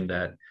about a team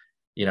that,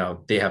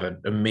 they have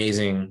an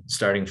amazing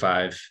starting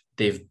five.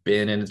 They've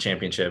been in the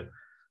championship.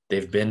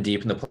 They've been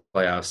deep in the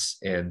playoffs.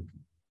 And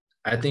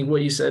I think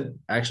what you said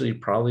actually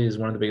probably is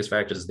one of the biggest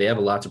factors. They have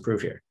a lot to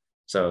prove here.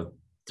 So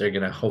they're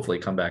going to hopefully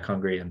come back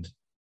hungry. And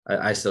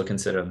I still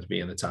consider them to be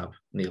in the top,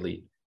 in the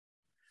elite.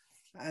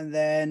 And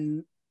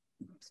then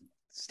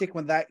stick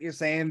with that, you're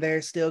saying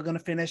they're still going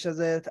to finish as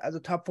a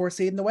top 4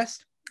 seed in the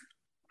West?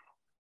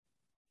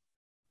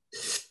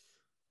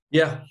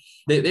 Yeah,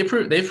 they've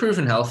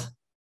proven health.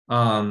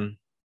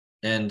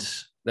 And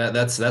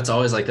that's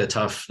always like the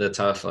tough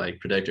like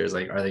predictors,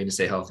 like, are they going to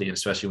stay healthy? And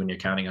especially when you're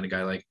counting on a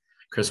guy like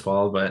Chris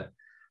Paul. But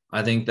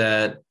I think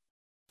that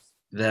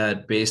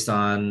based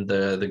on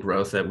the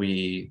growth that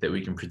we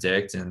can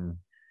predict and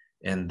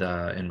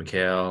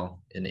Mikal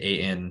and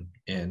Ayton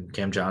and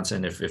Cam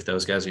Johnson, if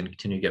those guys can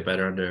continue to get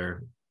better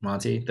under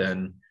Monty,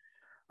 then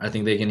I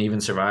think they can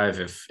even survive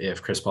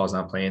if Chris Paul's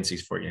not playing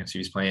 64 games.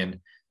 He's playing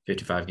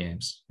 55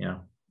 games.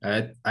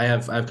 I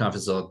have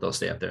confidence they'll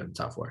stay up there in the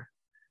top 4.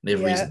 They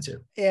have reason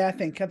to. Yeah, I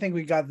think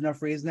we got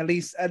enough reason. At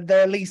least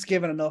they're at least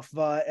given enough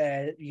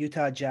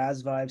Utah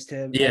Jazz vibes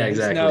to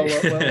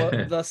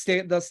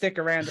exactly. They'll stick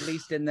around at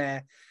least in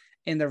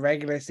the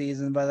regular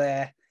season.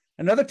 But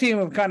another team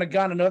have kind of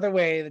gone another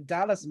way, the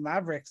Dallas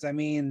Mavericks. I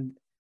mean,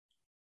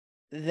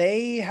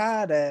 they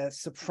had a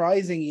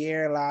surprising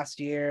year last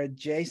year.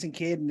 Jason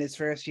Kidd, in his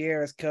first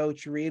year as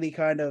coach, really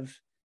kind of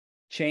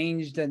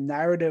changed the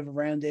narrative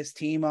around this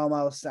team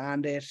almost,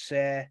 and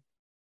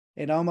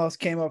it almost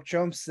came up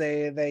trumps.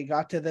 They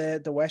got to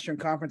the Western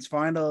Conference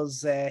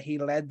Finals. He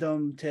led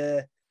them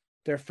to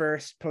their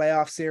first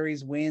playoff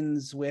series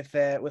wins with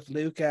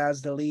Luka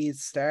as the lead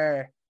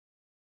star.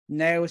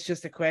 Now it's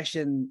just a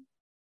question.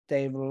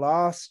 They've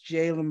lost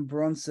Jalen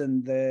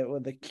Brunson,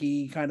 the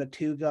key kind of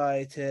 2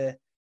 guy to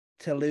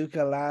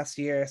Luka last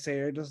year. So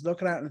you're just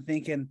looking at it and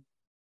thinking,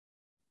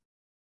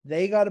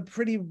 they got a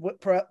pretty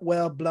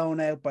well blown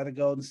out by the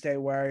Golden State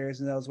Warriors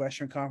in those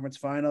Western Conference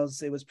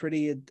Finals. It was a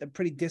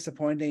pretty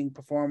disappointing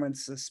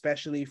performance,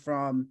 especially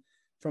from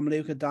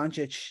Luka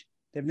Doncic.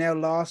 They've now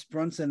lost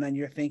Brunson, and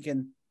you're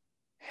thinking,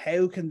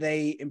 how can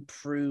they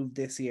improve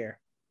this year?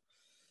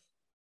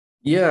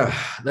 Yeah,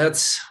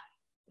 that's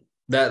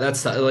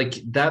like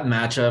that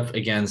matchup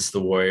against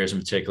the Warriors in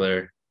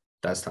particular.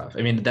 That's tough.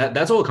 I mean,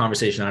 that's a whole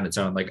conversation on its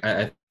own. Like,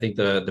 I think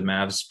the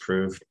Mavs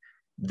proved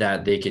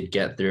that they could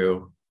get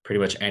through pretty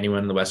much anyone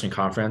in the Western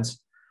Conference,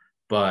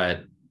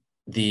 but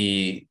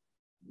the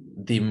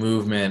the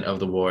movement of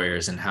the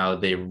Warriors and how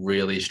they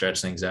really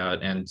stretch things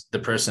out, and the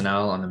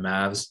personnel on the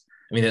Mavs.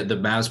 I mean, the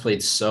Mavs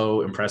played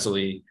so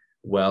impressively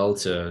well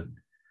to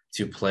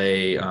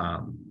play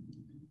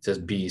to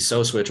be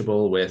so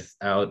switchable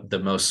without the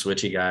most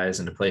switchy guys,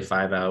 and to play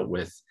 5 out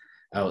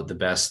without the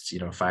best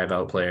 5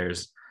 out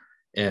players,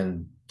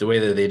 and the way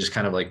that they just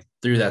kind of like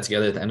threw that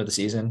together at the end of the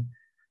season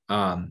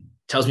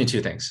tells me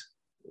two things.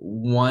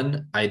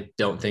 One, I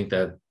don't think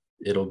that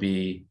it'll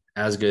be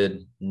as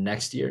good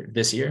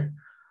this year.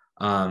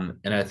 And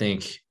I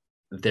think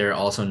they're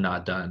also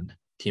not done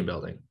team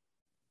building.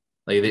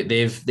 Like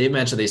they've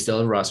mentioned they still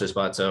have a roster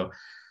spot, so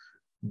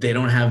they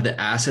don't have the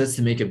assets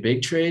to make a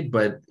big trade.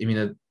 But I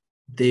mean,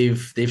 they've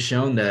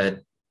shown that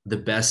the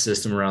best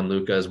system around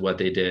Luka is what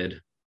they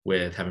did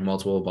with having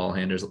multiple ball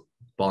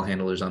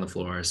handlers on the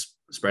floor,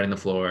 spreading the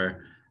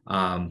floor,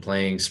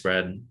 playing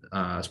spread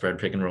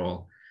pick and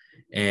roll.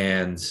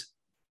 And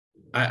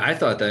I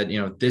thought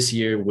that this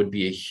year would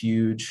be a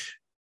huge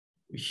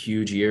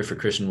year for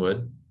Christian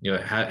Wood.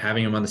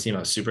 Having him on the team, I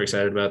was super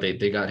excited about.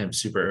 They got him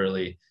super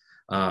early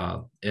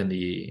in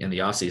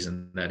the off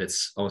season that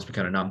it's almost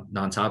become a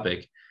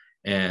non-topic.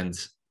 And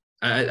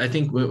I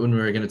think when we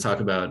were going to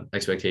talk about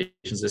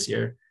expectations this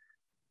year,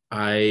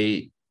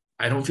 I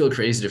don't feel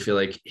crazy to feel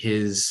like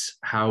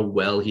how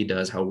well he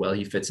does, how well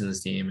he fits in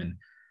this team, and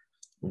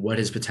what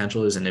his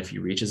potential is, and if he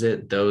reaches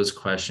it. Those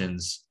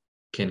questions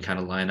can kind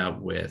of line up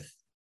with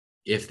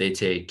if they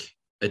take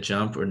a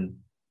jump or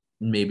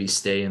maybe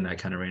stay in that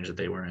kind of range that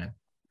they were in.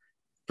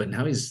 But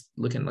now he's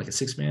looking like a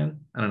 6-man.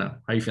 I don't know.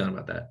 How are you feeling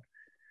about that?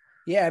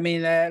 Yeah, I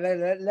mean,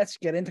 let's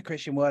get into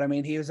Christian Wood. I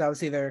mean, he was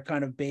obviously their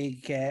kind of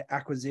big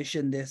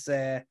acquisition this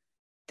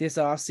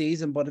off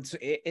season, but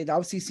it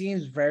obviously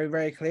seems very,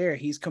 very clear.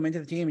 He's come into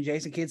the team, and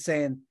Jason Kidd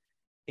saying,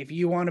 if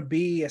you want to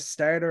be a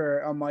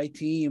starter on my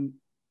team,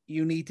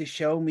 you need to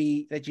show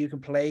me that you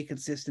can play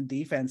consistent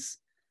defense.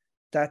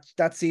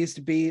 That seems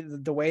to be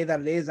the way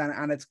that it is,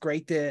 and it's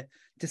great to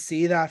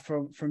see that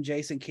from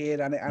Jason Kidd,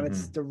 and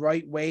it's the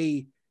right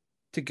way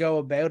to go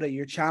about it.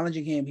 You're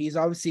challenging him. He's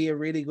obviously a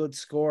really good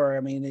scorer. I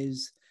mean,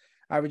 he's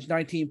averaged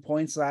 19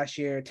 points last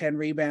year, 10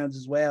 rebounds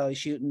as well. He's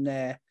shooting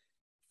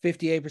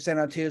 58%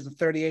 on twos and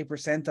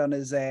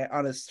 38%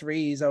 on his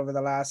threes over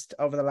the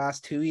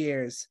last 2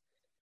 years.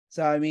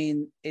 So I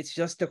mean, it's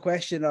just a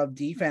question of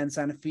defense,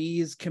 and if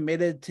he's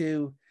committed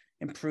to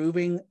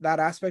improving that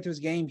aspect of his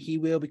game, he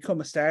will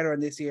become a starter in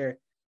this year.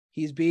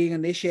 He's being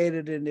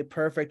initiated in the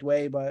perfect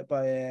way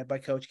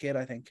by Coach Kidd,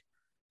 I think.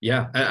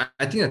 Yeah,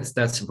 I think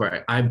that's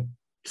important.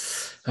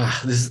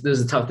 This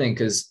is a tough thing,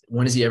 because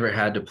when has he ever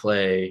had to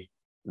play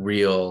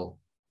real,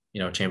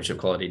 championship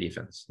quality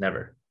defense?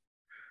 Never.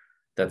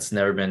 That's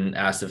never been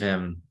asked of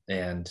him,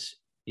 and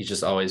he's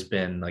just always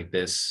been like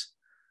this.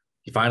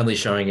 He finally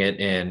showing it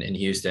in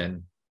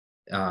Houston,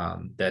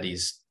 that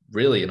he's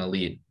really an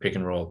elite pick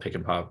and roll, pick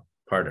and pop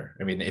partner.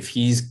 I mean, if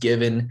he's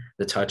given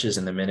the touches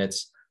and the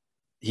minutes,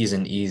 he's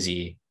an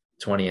easy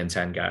 20 and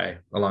 10 guy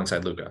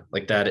alongside Luka.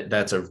 Like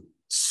that's a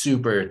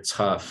super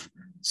tough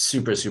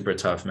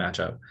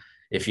matchup.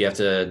 If you have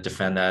to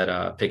defend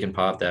that pick and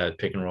pop, that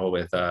pick and roll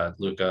with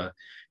Luka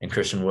and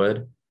Christian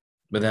Wood.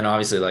 But then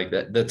obviously, like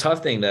the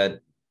tough thing that,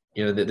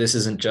 that this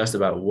isn't just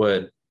about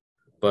Wood,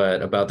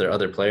 but about their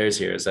other players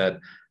here is that,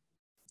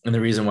 and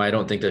the reason why I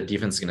don't think their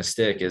defense is going to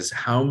stick is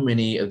how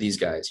many of these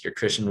guys, your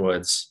Christian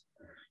Woods,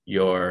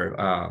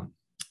 your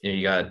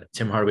you got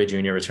Tim Hardaway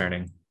Jr.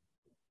 returning,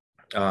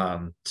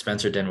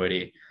 Spencer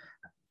Dinwiddie,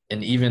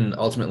 and even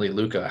ultimately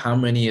Luka. How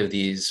many of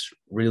these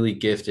really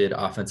gifted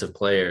offensive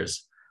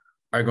players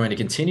are going to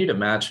continue to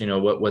match,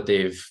 what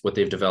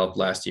they've developed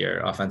last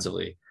year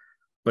offensively,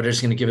 but are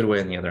just going to give it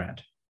away on the other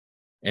end?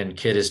 And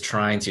Kidd is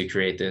trying to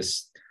create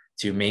this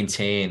to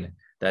maintain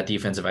that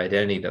defensive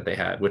identity that they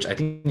had, which I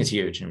think is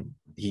huge. And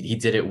he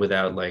did it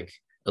without like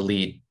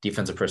elite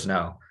defensive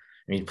personnel.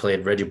 I mean, he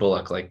played Reggie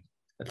Bullock like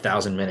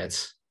 1,000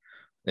 minutes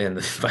by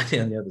the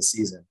end of the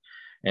season,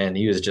 and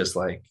he was just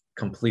like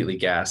completely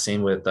gassed.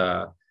 Same with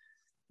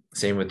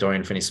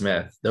Dorian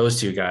Finney-Smith. Those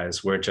two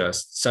guys were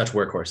just such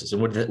workhorses,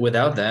 and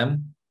without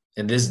them,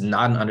 and this is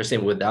not an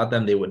understatement, without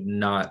them, they would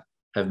not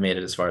have made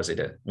it as far as they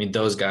did. I mean,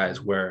 those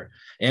guys were,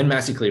 and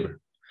Maxi Kleber,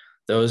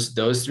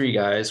 those three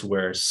guys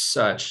were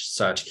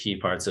such key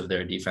parts of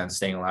their defense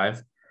staying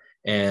alive.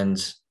 And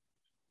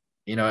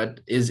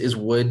is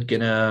Wood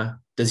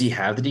does he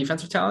have the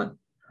defensive talent?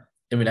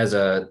 I mean, as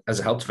a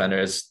help defender,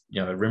 as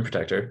a rim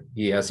protector,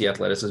 he has the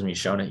athleticism. He's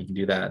shown it. He can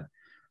do that.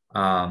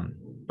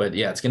 But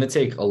yeah, it's going to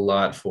take a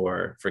lot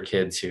for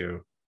Kidd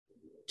to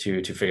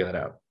figure that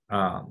out.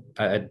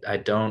 I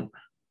don't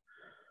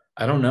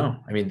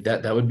know. I mean,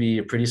 that would be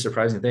a pretty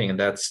surprising thing, and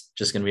that's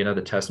just going to be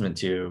another testament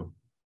to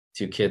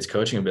Kidd's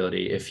coaching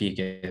ability if he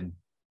can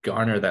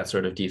garner that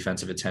sort of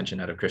defensive attention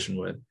out of Christian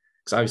Wood.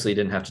 Because obviously he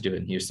didn't have to do it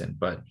in Houston,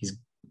 but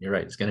you're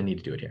right, he's going to need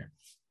to do it here.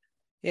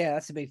 Yeah,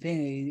 that's a big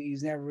thing.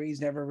 He's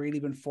never really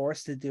been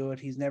forced to do it.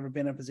 He's never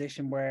been in a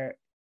position where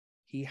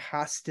he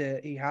has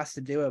to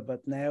do it.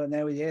 But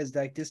now he is.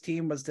 Like, this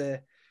team was the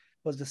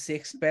was the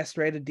sixth best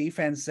rated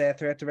defense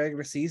throughout the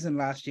regular season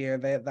last year.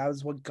 That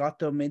was what got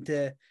them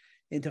into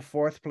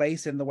fourth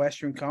place in the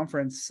Western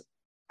Conference.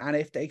 And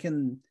if they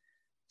can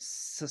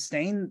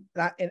sustain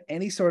that in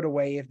any sort of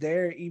way, if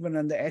they're even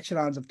in the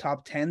echelons of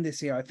top 10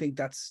 this year, I think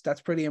that's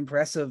pretty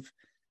impressive,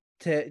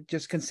 to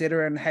just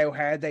considering how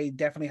hard they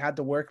definitely had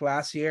to work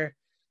last year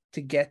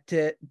to get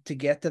to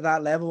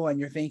that level. And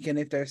you're thinking,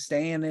 if they're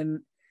staying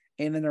in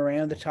and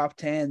around the top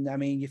 10, I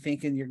mean, you're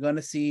thinking you're going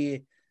to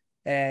see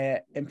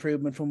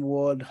improvement from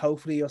Wood.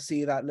 Hopefully you'll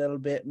see that little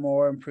bit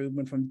more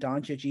improvement from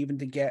Doncic, even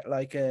to get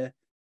like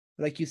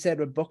you said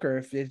with Booker,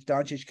 if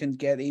Doncic can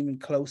get even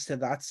close to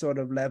that sort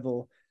of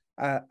level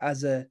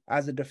as a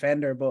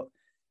defender. But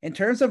in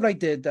terms of like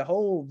the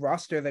whole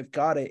roster they've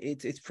got,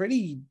 it's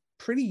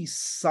pretty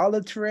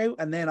solid throughout.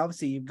 And then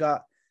obviously you've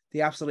got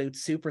the absolute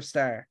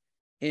superstar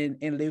in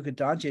Luka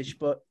Doncic.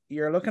 But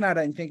you're looking at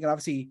it and thinking,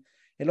 obviously,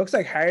 it looks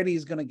like Hardy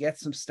is going to get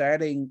some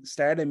starting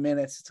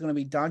minutes. It's going to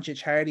be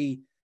Doncic,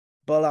 Hardy,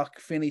 Bullock,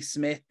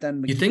 Finney-Smith,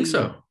 and McGee. You think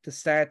so? To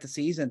start the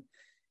season.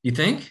 You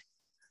think?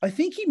 I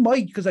think he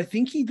might, because I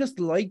think he just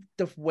liked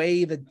the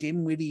way that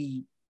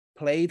Dinwiddie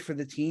played for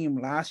the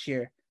team last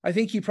year. I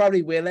think he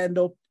probably will end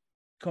up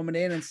coming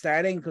in and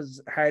starting,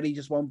 because Hardy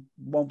just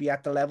won't be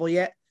at the level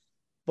yet.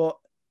 But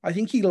I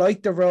think he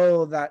liked the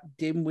role that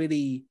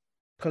Dinwiddie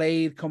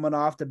played coming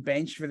off the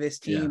bench for this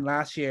team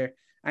last year.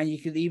 And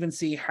you could even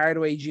see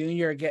Hardaway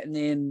Jr. getting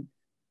in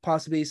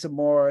possibly some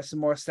more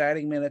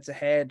starting minutes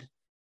ahead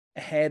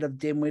of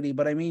Dinwiddie.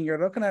 But I mean, you're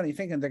looking at it, you're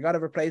thinking they got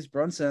to replace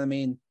Brunson. I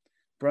mean,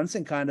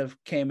 Brunson kind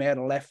of came out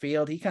of left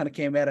field. He kind of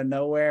came out of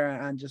nowhere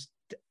and just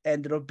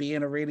ended up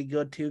being a really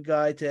good two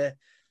guy to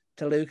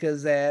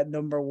Luka's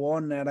number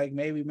one. And like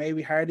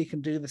maybe Hardy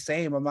can do the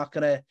same. I'm not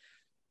gonna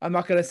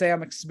say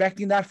I'm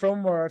expecting that from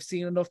him, or I've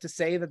seen enough to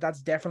say that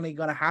that's definitely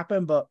going to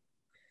happen. But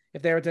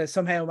if they were to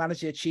somehow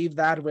manage to achieve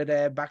that with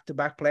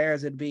back-to-back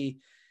players, it'd be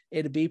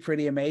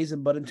pretty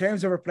amazing. But in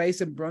terms of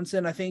replacing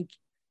Brunson, I think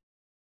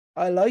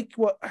I like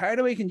what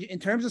Hardaway can, in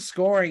terms of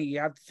scoring. You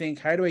have to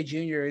think Hardaway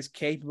Jr. is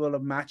capable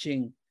of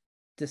matching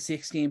the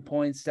 16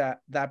 points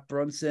that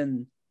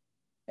Brunson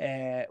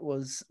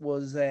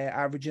was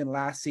averaging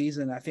last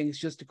season. I think it's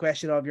just a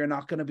question of, you're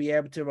not going to be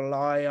able to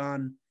rely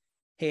on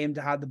him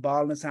to have the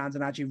ball in his hands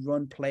and actually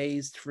run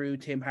plays through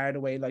Tim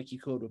Hardaway like you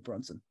could with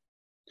Brunson.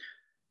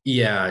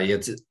 Yeah,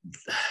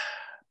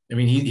 I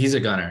mean, he's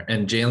a gunner,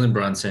 and Jalen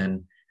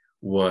Brunson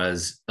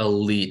was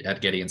elite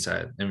at getting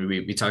inside. I mean,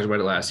 we talked about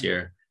it last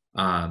year.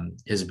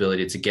 His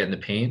ability to get in the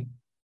paint,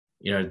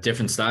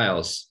 different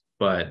styles,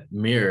 but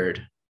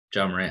mirrored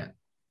Ja Morant.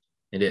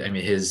 I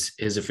mean, his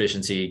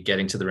efficiency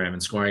getting to the rim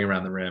and scoring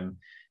around the rim,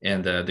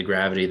 and the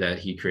gravity that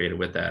he created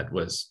with that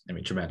was, I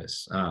mean,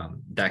 tremendous.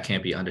 That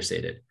can't be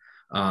understated.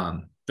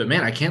 But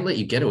man, I can't let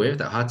you get away with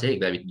that hot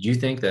take that you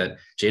think that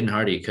Jaden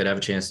Hardy could have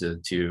a chance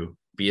to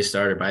be a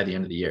starter by the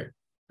end of the year.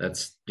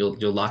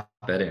 You'll lock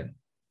that in.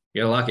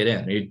 You gotta lock it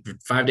in. You're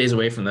 5 days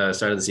away from the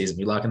start of the season.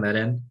 You locking that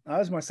in? I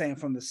was more saying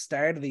from the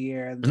start of the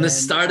year. From the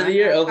start of the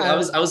year? I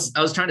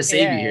was trying to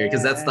save you here,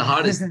 because that's the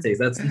hottest take.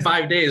 That's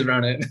 5 days,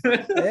 Ronan.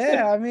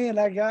 Yeah, I mean,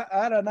 like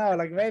I don't know,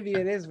 like maybe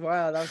it is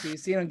wild. Obviously, you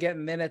see him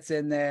getting minutes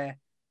in the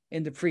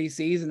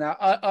preseason.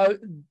 I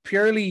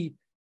purely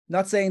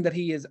not saying that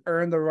he has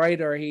earned the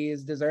right or he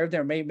is deserved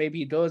there. Maybe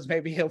he does.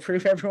 Maybe he'll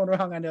prove everyone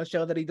wrong and he'll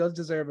show that he does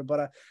deserve it.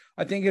 But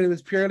I think it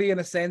was purely in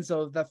a sense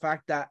of the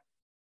fact that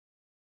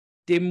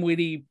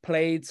Dinwiddie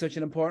played such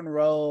an important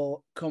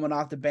role coming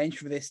off the bench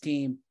for this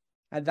team,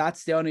 and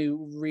that's the only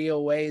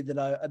real way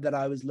that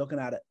I was looking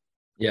at it.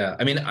 Yeah,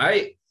 I mean,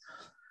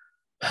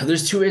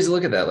 there's two ways to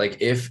look at that. Like,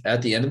 if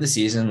at the end of the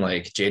season,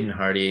 like Jaden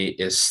Hardy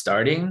is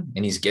starting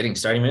and he's getting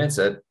starting minutes,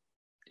 that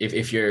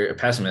if you're a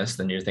pessimist,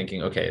 then you're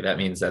thinking, okay, that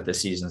means that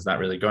this season is not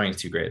really going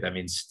too great. That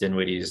means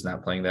Dinwiddie is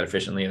not playing that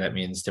efficiently. That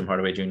means Tim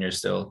Hardaway Jr. is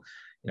still,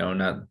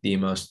 not the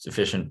most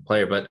efficient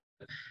player. But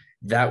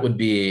that would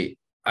be,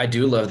 I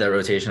do love that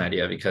rotation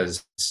idea,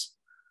 because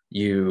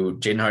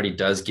Jaden Hardy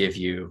does give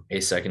you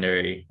a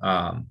secondary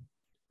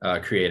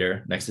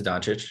creator next to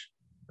Doncic.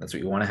 That's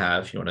what you want to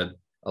have. You want to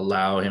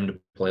allow him to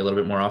play a little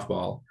bit more off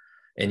ball,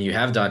 and you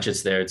have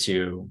Doncic there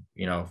to,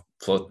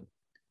 float,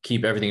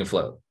 keep everything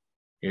afloat.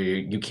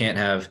 You can't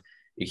have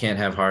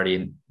Hardy,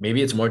 and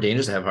maybe it's more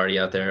dangerous to have Hardy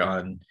out there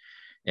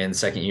in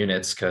second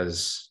units,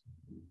 because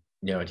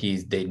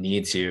they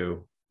need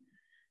to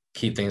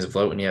keep things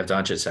afloat when you have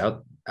Doncic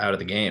out of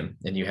the game,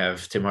 and you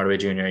have Tim Hardaway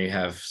Jr., you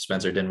have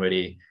Spencer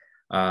Dinwiddie.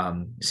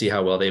 See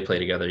how well they play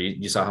together.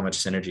 You saw how much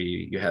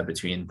synergy you had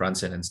between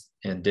Brunson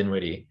and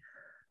Dinwiddie.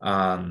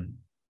 I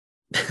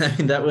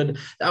mean, that would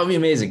be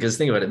amazing, because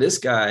think about it. This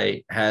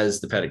guy has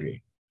the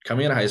pedigree.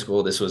 Coming out of high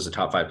school, this was a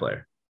top 5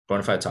 player,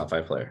 bona fide top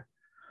 5 player.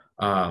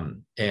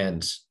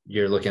 And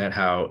you're looking at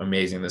how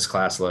amazing this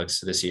class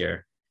looks this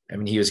year. I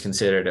mean, he was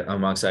considered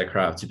amongst that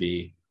crop to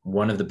be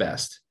one of the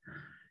best.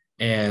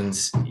 And,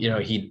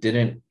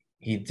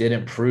 he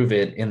didn't prove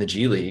it in the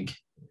G League.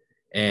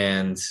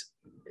 And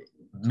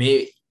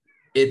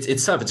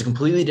it's tough. It's a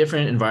completely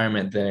different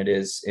environment than it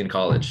is in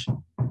college.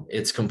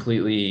 It's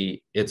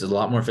a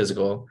lot more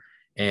physical,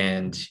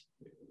 and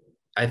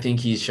I think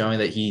he's showing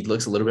that he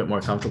looks a little bit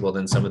more comfortable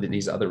than some of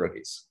these other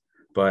rookies.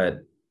 But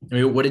I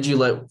mean, what did you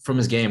like from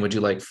his game? Would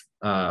you like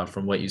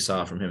from what you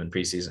saw from him in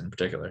preseason in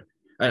particular?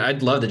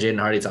 I'd love the Jaden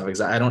Hardy topics.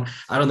 I don't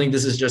think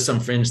this is just some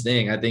fringe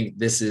thing. I think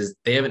this is,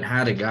 they haven't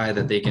had a guy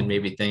that they can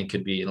maybe think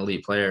could be an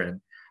elite player, and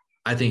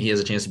I think he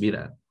has a chance to be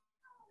that.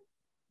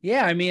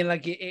 Yeah, I mean,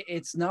 like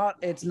it's not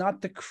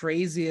the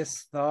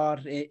craziest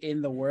thought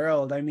in the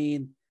world. I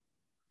mean,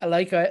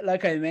 like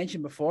I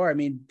mentioned before, I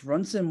mean,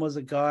 Brunson was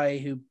a guy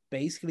who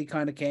basically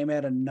kind of came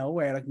out of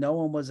nowhere. Like no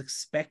one was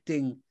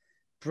expecting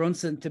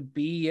Brunson to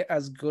be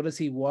as good as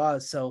he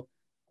was. So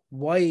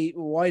why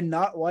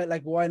not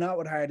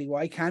with Hardy?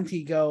 Why can't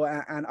he go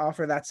and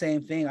offer that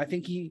same thing? I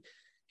think he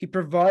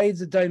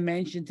provides a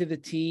dimension to the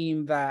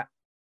team that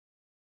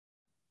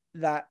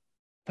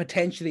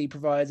potentially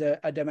provides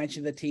a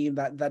dimension to the team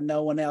that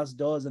no one else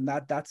does, and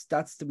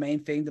that's the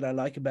main thing that I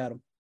like about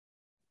him.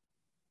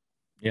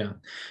 Yeah,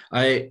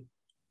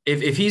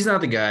 if he's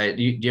not the guy,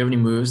 do you have any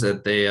moves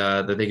that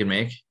they can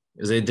make?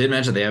 Because they did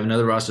mention they have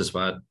another roster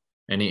spot.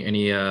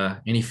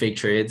 Any fake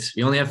trades?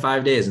 We only have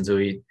 5 days until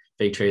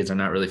fake trades are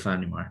not really fun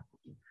anymore.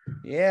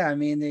 Yeah, I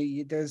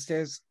mean,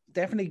 there's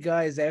definitely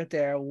guys out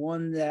there.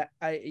 One that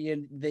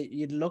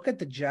you'd look at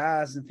the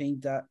Jazz and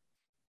think that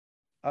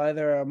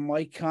either a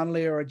Mike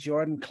Conley or a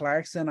Jordan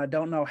Clarkson. I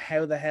don't know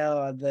how the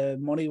hell the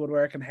money would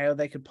work and how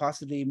they could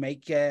possibly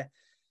make a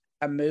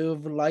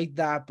move like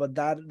that, but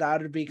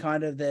that would be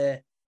kind of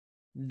the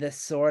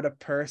sort of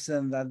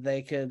person that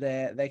they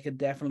could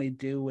definitely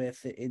do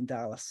with in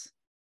Dallas.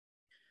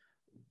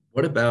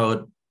 What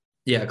about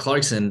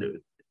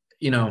Clarkson?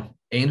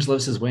 Ainge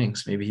loves his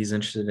wings. Maybe he's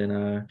interested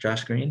in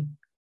Josh Green,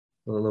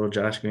 a little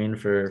Josh Green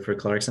for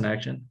Clarkson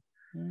action.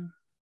 Yeah.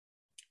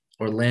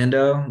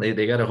 Orlando,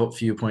 they got a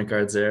few point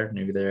guards there.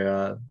 Maybe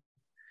they're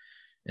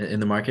in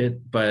the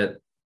market, but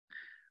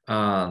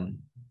I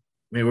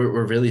mean,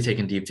 we're really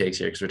taking deep takes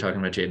here because we're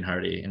talking about Jaden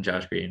Hardy and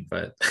Josh Green.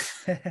 But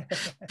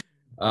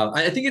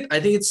I think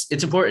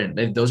it's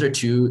important. Those are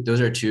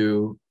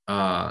two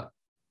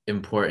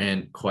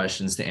important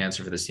questions to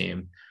answer for this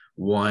team.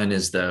 One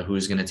is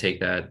who's going to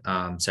take that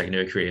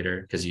secondary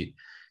creator, because you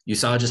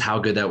saw just how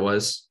good that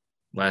was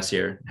last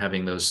year,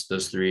 having those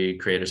three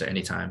creators at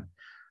any time.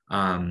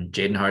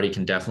 Jaden Hardy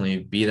can definitely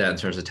be that in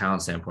terms of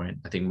talent standpoint.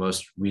 I think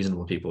most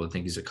reasonable people would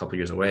think he's a couple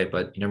years away,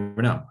 but you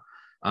never know.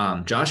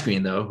 Josh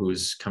Green, though,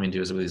 who's coming to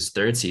his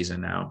third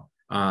season now,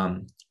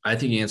 I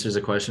think he answers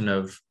the question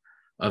of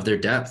their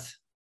depth,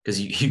 because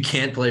you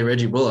can't play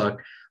Reggie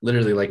Bullock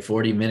literally like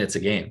 40 minutes a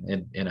game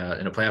in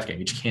a playoff game.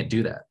 You just can't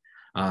do that.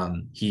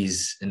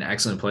 He's an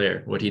excellent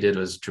player. What he did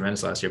was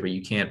tremendous last year, but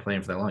you can't play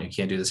him for that long. You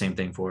can't do the same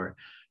thing for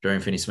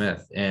Dorian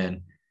Finney-Smith.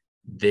 And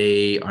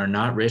they are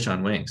not rich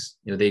on wings.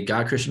 They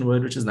got Christian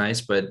Wood, which is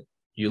nice, but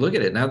you look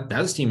at it now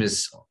this team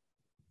is,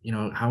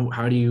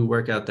 how do you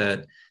work out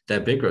that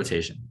big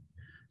rotation?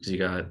 Because you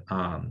got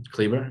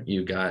Kleber,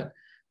 you got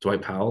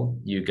Dwight Powell,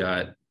 you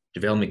got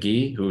JaVale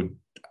McGee, who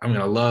I'm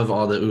gonna love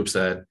all the oops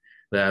that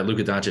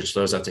Luka Doncic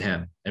throws up to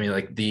him. I mean,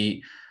 like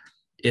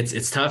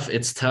it's tough.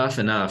 It's tough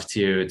enough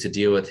to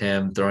deal with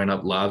him throwing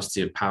up lobs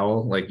to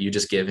Powell. Like, you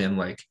just give him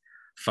like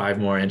 5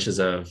 more inches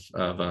of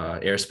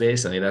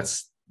airspace. I mean,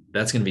 that's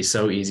going to be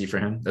so easy for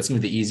him. That's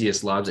going to be the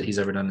easiest lobs that he's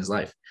ever done in his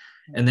life.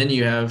 And then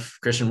you have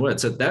Christian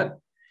Wood. So that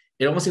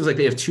it almost seems like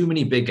they have too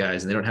many big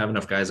guys and they don't have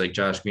enough guys like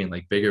Josh Green,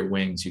 like bigger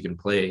wings who can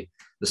play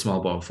the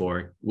small ball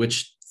for,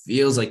 which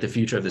feels like the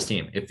future of this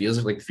team. It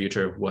feels like the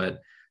future of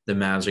what the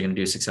Mavs are going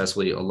to do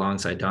successfully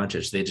alongside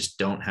Doncic. They just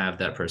don't have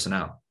that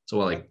personnel.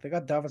 So they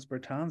got Davis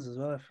Bertans as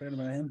well. I forgot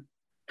about him.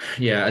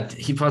 Yeah,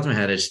 he popped in my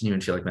head. I just didn't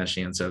even feel like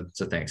mentioning him. So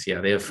thanks.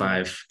 Yeah, they have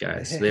 5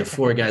 guys. They have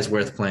 4 guys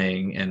worth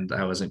playing, and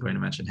I wasn't going to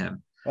mention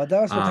him. Well,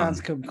 Davis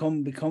Bertans could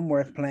become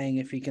worth playing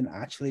if he can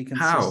actually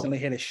consistently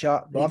hit a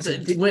shot.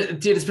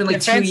 Dude, it's been like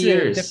 2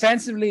 years.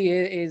 Defensively,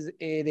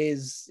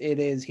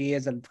 he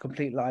is a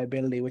complete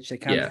liability, which they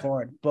can't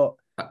afford. But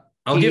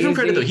I'll give him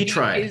credit though. He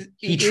tries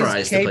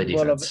to play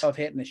defense. Of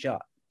hitting a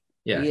shot.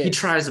 Yeah, he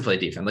tries to play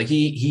defense. Like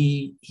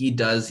he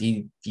does.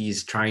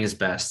 He's trying his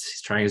best.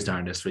 He's trying his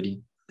darndest, but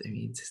you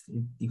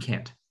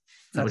can't.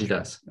 That's not what he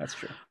does. That's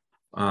true.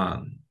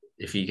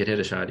 If he could hit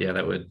a shot, yeah,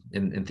 that would,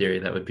 in theory,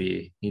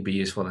 he'd be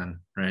useful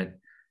then, right?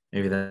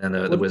 Maybe then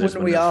the Wizards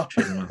wouldn't have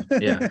chosen him.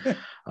 Yeah.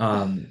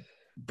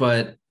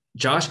 But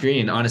Josh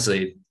Green,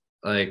 honestly,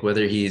 like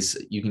whether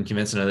you can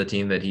convince another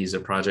team that he's a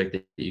project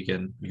that you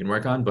can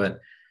work on, but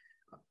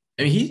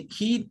I mean,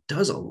 he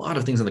does a lot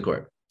of things on the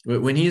court.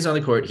 When he's on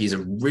the court, he's a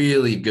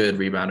really good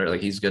rebounder.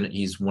 Like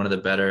he's one of the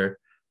better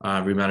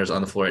rebounders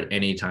on the floor at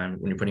any time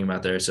when you're putting him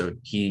out there. So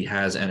he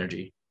has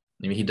energy.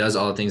 I mean, he does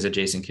all the things that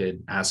Jason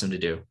Kidd asked him to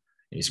do.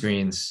 He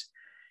screens,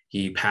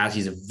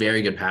 he's a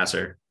very good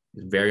passer,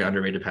 very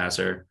underrated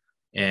passer.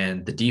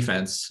 And the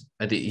defense,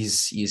 I think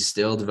he's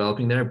still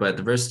developing there, but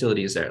the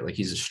versatility is there. Like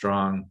he's a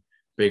strong,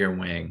 bigger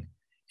wing.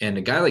 And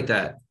a guy like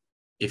that,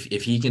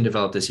 if he can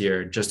develop this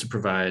year just to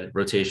provide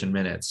rotation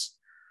minutes,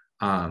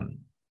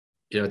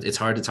 it's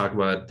hard to talk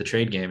about the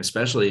trade game,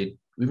 especially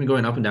we've been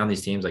going up and down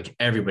these teams. Like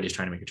everybody's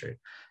trying to make a trade.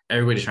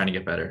 everybody's trying to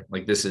get better.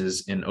 Like this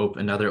is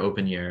another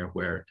open year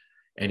where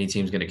any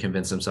team's going to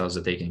convince themselves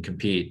that they can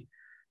compete,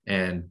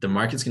 and the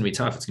market's going to be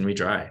tough. It's going to be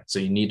dry. So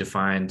you need to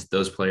find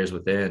those players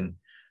within.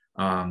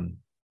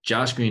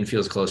 Josh Green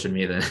feels closer to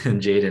me than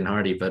Jaden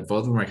Hardy, but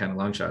both of them are kind of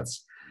long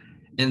shots.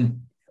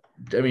 And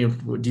I mean,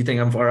 do you think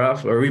I'm far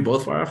off? Or are we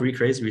both far off? Are we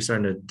crazy? Are we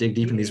starting to dig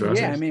deep in these rosters?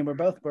 Yeah, I mean, we're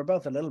both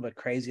a little bit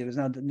crazy.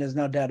 There's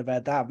no doubt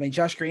about that. I mean,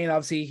 Josh Green,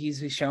 obviously,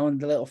 he's shown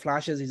the little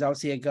flashes. He's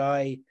obviously a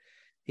guy.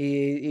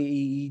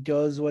 He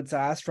does what's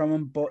asked from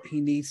him, but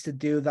he needs to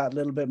do that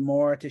little bit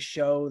more to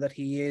show that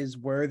he is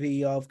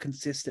worthy of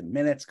consistent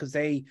minutes, because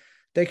they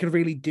could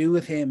really do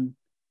with him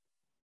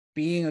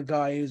being a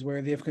guy who's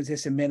worthy of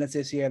consistent minutes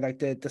this year. Like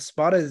the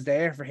spot is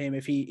there for him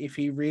if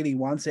he really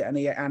wants it, and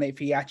if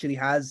he actually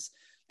has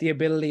the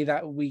ability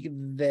that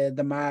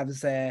the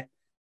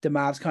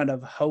Mavs kind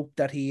of hope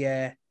that he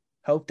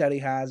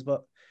has.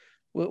 But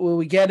will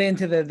we get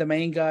into the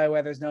main guy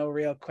where there's no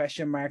real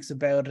question marks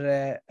about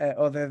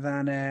other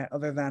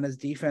than his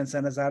defense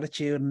and his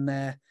attitude,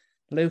 and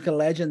Luka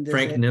Legend,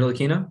 Frank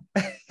Ntilikina?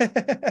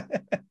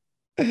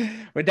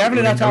 We're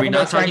definitely not talking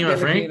about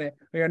Frank.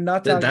 We are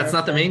not talking. That's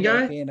not the main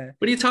guy.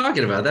 What are you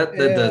talking about?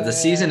 The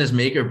season is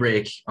make or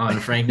break on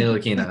Frank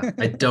Ntilikina.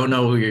 I don't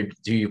know who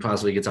you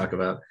possibly could talk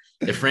about.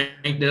 If Frank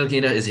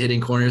Ntilikina is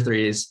hitting corner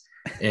threes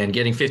and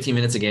getting 15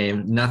 minutes a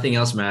game, nothing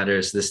else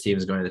matters. This team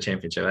is going to the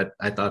championship.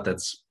 I thought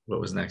that's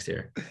what was next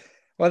here.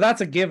 Well,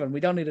 that's a given.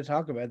 We don't need to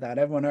talk about that.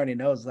 Everyone already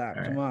knows that.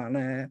 All Come right.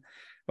 on.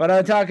 But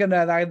I'm talking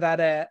that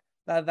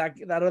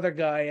other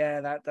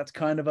guy, that's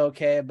kind of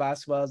okay at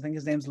basketball. I think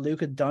his name's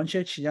Luka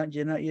Doncic.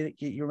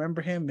 You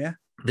remember him, yeah?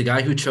 The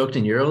guy who choked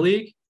in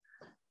EuroLeague?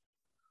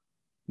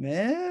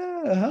 Yeah.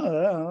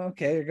 Oh,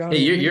 okay. You're going. Hey,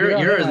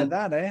 you're like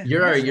that, eh?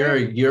 You're our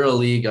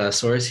EuroLeague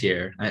source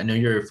here. I know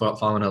you're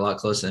following a lot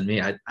closer than me.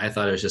 I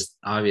thought it was just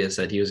obvious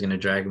that he was going to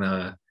drag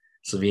the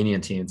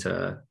Slovenian team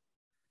to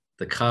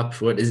the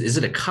cup. What is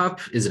it? A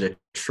cup? Is it a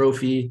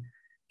trophy?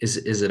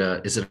 Is it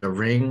a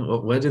ring?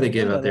 What do they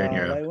give out there in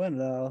Europe? They win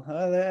it all.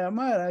 I'm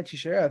not actually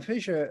sure. I'm pretty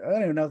sure. I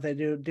don't even know if they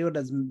do it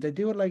as they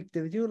do it like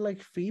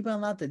FIBA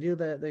and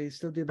that. They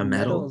still do the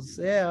medals.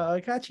 Yeah,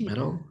 like actually.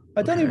 Medal?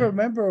 I don't even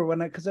remember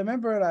because I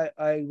remember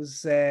I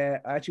was I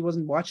actually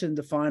wasn't watching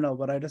the final,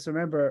 but I just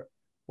remember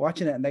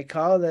watching it, and they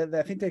called it.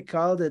 I think they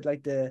called it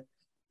like the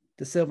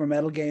silver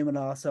medal game and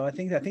all. So I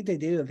think they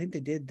do. I think they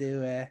did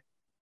do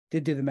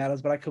the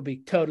medals, but I could be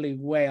totally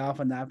way off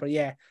on that. But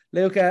yeah,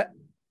 Luka.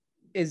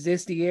 Is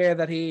this the year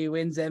that he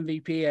wins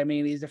MVP? I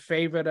mean, he's a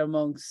favorite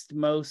amongst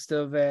most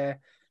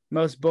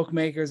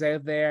bookmakers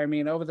out there. I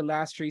mean, over the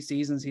last 3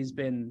 seasons, he's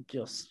been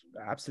just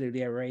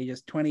absolutely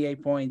outrageous.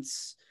 28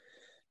 points,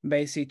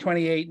 basically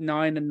 28,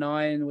 9 and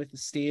 9 with the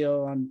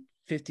steal on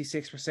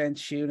 56%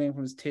 shooting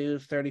from his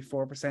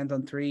 34%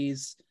 on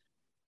threes.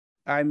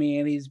 I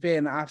mean, he's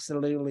been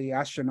absolutely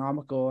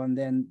astronomical. And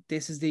then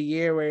this is the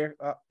year where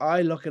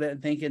I look at it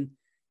and thinking,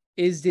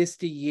 is this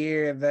the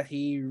year that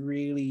he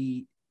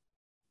really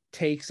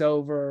takes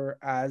over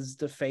as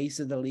the face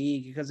of the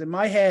league? Because in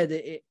my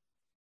head,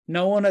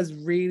 no one has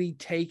really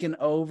taken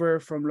over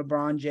from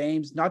LeBron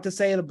James. Not to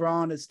say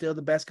LeBron is still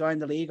the best guy in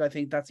the league. I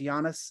think that's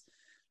Giannis.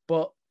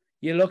 But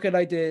you look at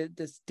like the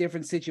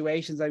different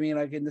situations. I mean,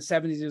 like in the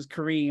 70s, it was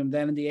Kareem.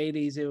 Then in the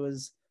 80s, it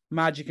was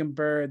Magic and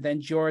Bird. Then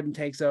Jordan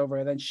takes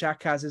over. Then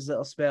Shaq has his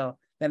little spell.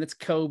 Then it's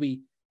Kobe.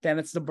 Then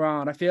it's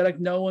LeBron. I feel like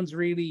no one's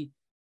really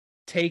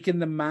taken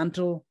the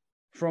mantle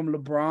from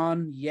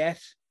LeBron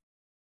yet.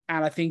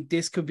 And I think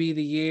this could be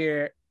the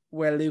year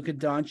where Luka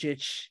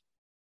Doncic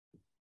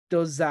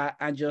does that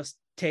and just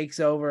takes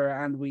over.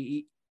 And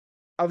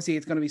obviously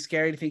it's going to be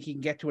scary to think he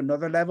can get to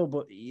another level,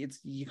 but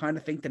you kind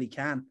of think that he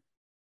can.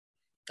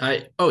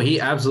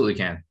 He absolutely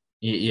can.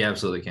 He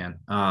absolutely can.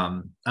 I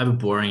have a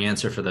boring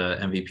answer for the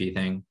MVP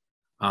thing.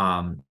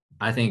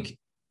 I think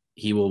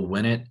he will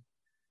win it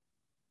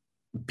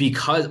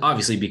because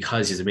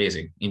he's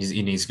amazing.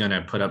 He's going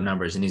to put up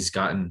numbers, and he's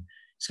gotten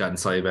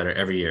slightly better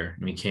every year.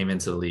 I mean, he came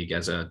into the league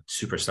as a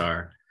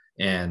superstar.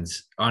 And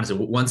honestly,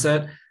 once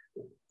that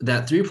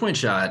 3-point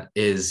shot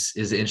is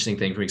the interesting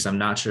thing for me, because I'm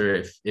not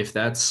sure if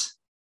that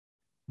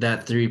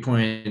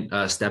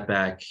 3-point step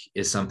back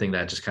is something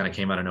that just kind of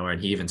came out of nowhere.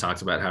 And he even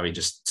talked about how he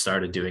just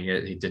started doing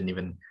it. He didn't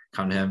even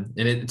come to him.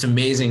 And it's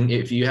amazing.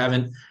 If you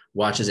haven't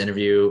watched his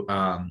interview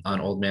on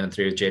Old Man and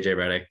 3 with JJ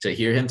Redick, to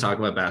hear him talk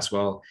about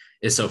basketball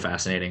is so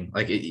fascinating.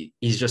 Like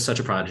he's just such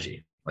a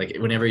prodigy. Like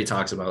whenever he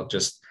talks about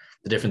just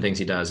the different things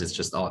he does, it's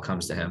just all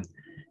comes to him.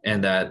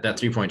 And that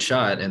 3-point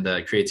shot and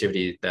the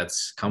creativity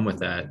that's come with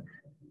that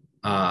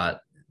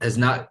has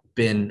not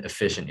been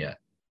efficient yet.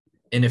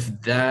 And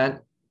if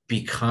that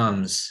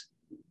becomes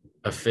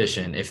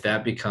efficient, if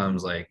that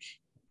becomes like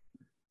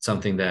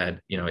something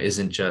that,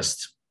 isn't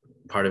just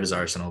part of his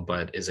arsenal,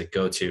 but is a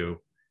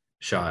go-to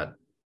shot,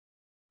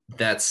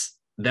 that's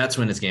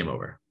when it's game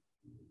over.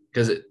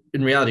 Because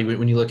in reality,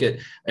 when you look at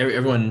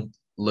everyone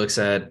looks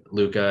at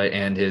Luka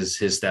and his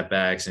step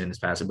backs and his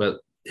passing, but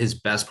his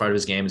best part of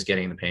his game is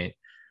getting in the paint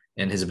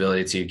and his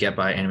ability to get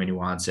by anyone he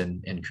wants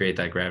and create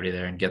that gravity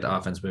there and get the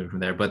offense moving from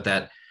there. But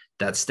that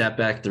that step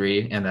back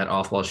three and that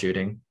off ball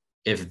shooting,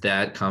 if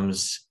that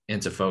comes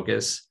into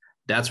focus,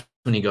 that's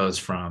when he goes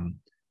from,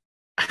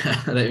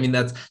 I mean,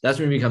 that's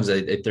when he becomes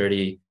a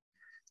 30,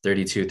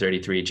 32,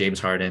 33 James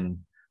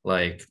Harden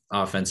like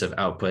offensive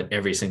output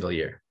every single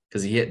year,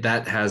 because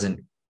that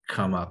hasn't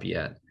come up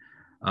yet.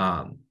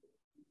 So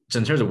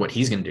in terms of what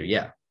he's going to do,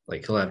 yeah,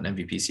 like he'll have an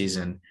MVP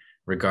season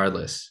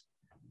regardless.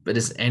 But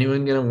is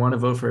anyone going to want to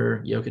vote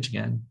for Jokic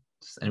again?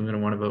 Is anyone going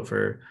to want to vote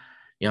for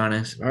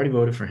Giannis? I've already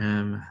voted for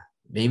him.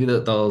 Maybe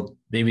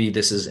maybe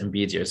this is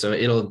Embiid's year. So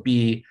it'll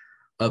be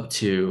up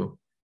to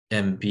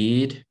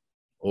Embiid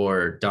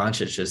or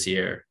Doncic this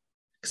year,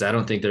 because I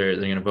don't think they're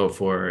going to vote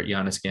for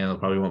Giannis again. They'll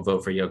probably won't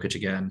vote for Jokic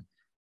again.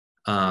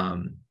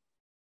 And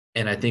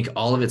I think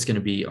all of it's going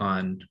to be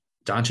on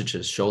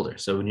Doncic's shoulder.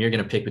 So when you're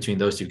going to pick between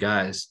those two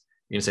guys,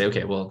 you're going to say,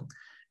 okay, well,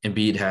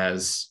 Embiid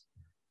has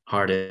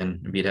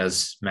Harden, Embiid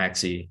has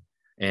Maxey,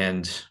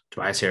 and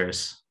Tobias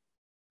Harris.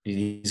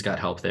 He's got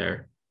help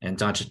there. And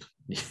Doncic,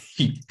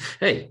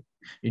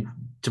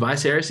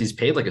 Tobias Harris, he's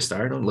paid like a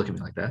star. Don't look at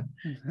me like that.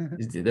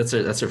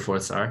 That's their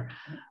fourth star.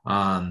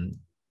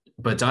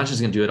 But Doncic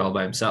is going to do it all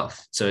by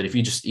himself. So if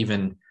you just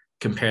even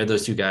compare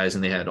those two guys,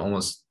 and they had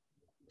almost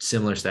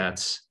similar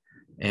stats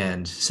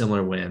and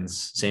similar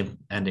wins, same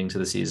ending to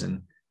the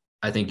season,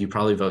 I think you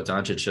probably vote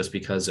Doncic just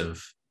because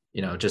of,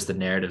 just the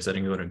narratives that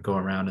are going to go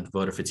around and the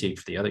voter fatigue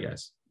for the other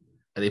guys.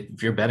 I think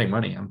if you're betting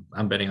money,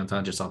 I'm betting on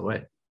Doncic all the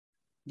way.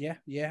 Yeah,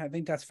 I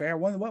think that's fair.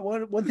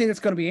 One thing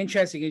that's going to be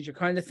interesting is you're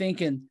kind of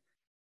thinking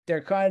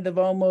they're kind of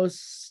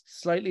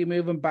almost slightly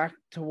moving back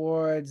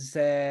towards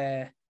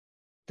the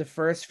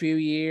first few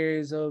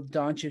years of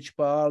Doncic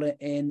ball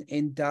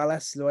in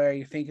Dallas, where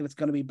you're thinking it's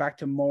going to be back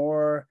to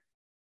more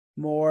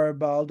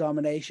ball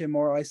domination,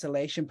 more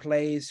isolation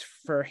plays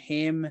for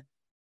him.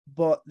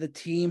 But the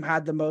team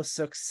had the most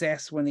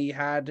success when he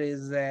had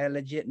his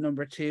legit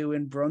number two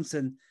in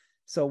Brunson.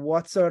 So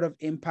what sort of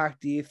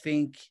impact do you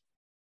think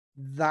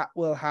that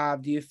will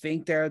have? Do you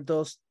think they'll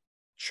just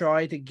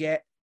try to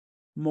get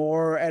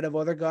more out of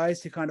other guys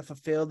to kind of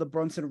fulfill the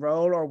Brunson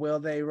role, or will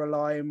they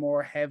rely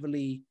more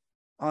heavily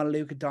on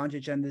Luka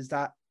Doncic? And is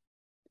that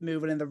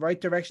moving in the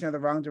right direction or the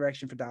wrong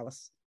direction for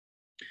Dallas?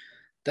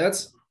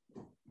 That's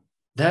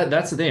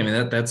the thing. I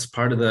mean, that's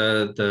part of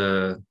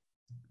the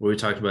what we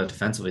talked about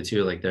defensively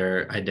too, like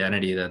their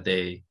identity that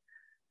they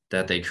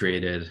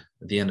created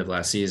at the end of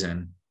last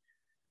season.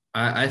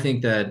 I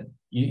think that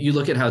you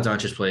look at how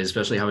Doncic plays,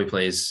 especially how he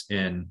plays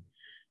in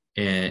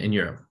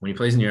Europe. When he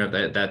plays in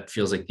Europe, that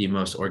feels like the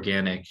most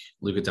organic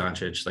Luka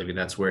Doncic. Like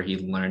that's where he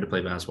learned to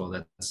play basketball.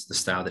 That's the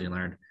style that he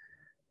learned.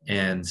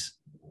 And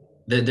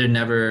there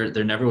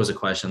never was a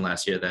question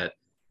last year that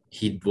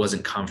he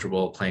wasn't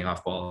comfortable playing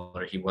off ball,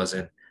 or he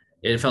wasn't.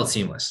 It felt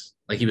seamless.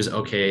 Like he was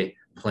okay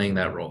playing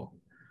that role.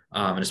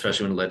 And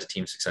especially when it led to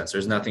team success.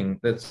 There's nothing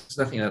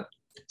that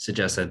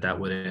suggests that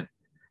wouldn't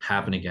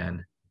happen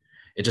again.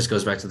 It just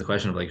goes back to the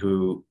question of like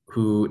who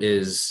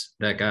is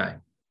that guy?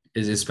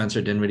 Is Spencer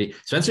Dinwiddie?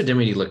 Spencer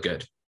Dinwiddie looked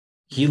good.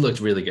 He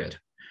looked really good.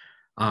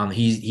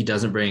 He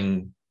doesn't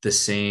bring the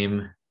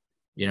same,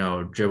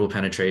 dribble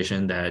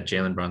penetration that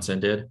Jalen Brunson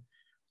did.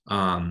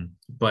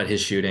 But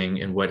his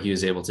shooting and what he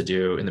was able to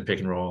do in the pick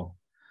and roll,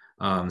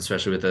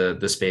 especially with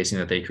the spacing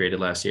that they created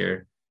last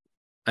year,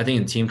 I think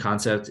in team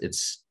concept,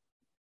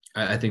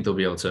 I think they'll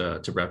be able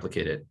to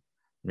replicate it.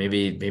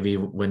 Maybe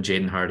when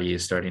Jaden Hardy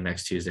is starting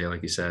next Tuesday,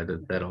 like you said,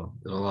 it'll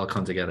all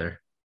come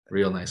together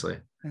real nicely.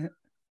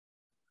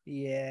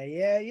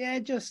 Yeah.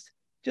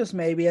 Just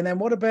maybe. And then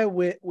what about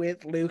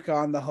with Luka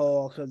on the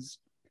whole? Because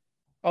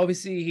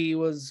obviously he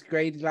was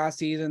great last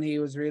season. He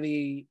was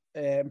really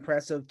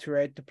impressive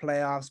throughout the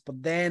playoffs.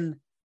 But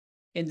then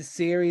in the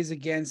series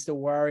against the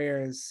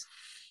Warriors,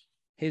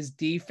 his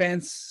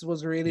defense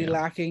was really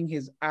lacking.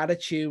 His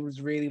attitude was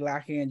really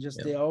lacking, and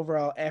just the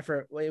overall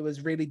effort, it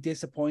was really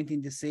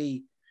disappointing to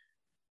see.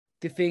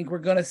 Do you think we're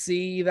going to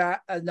see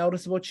that a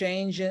noticeable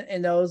change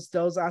in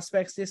those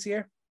aspects this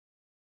year?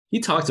 He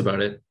talked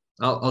about it.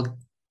 I'll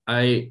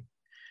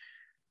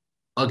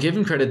give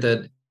him credit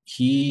that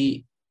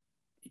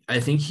I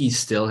think he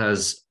still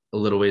has a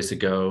little ways to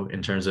go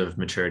in terms of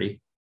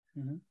maturity.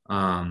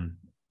 Mm-hmm.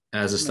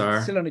 As a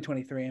star, still only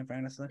 23 in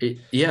fairness. I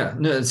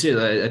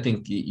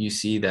think you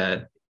see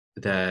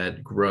that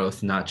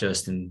growth, not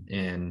just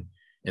in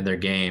their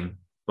game,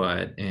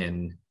 but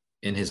in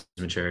his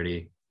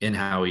maturity, in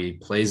how he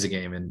plays the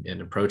game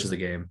and approaches the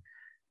game.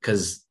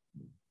 Because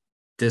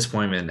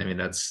disappointment, I mean,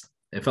 it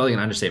felt like an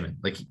understatement.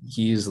 Like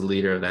he's the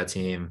leader of that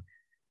team,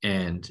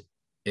 and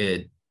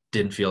it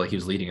didn't feel like he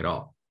was leading at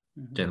all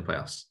during the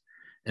playoffs.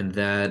 And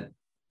that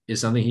is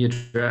something he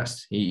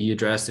addressed. He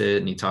addressed it,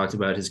 and he talked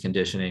about his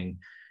conditioning.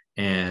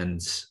 And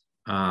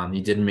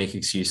he didn't make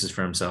excuses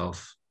for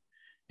himself.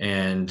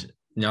 And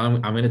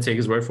I'm going to take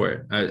his word for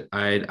it.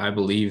 I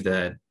believe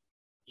that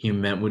he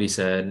meant what he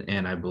said,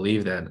 and I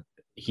believe that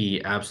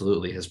he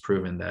absolutely has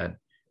proven that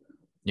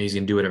he's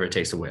going to do whatever it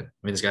takes to win. I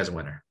mean, this guy's a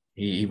winner.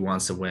 He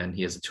wants to win.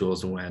 He has the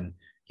tools to win.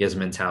 He has a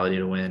mentality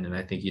to win, and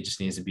I think he just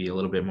needs to be a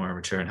little bit more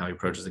mature in how he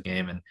approaches the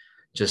game, and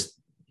just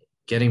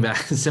getting back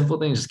simple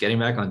things, just getting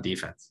back on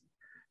defense.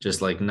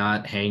 just like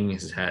not hanging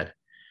his head.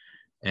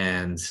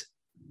 And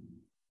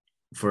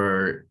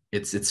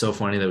it's so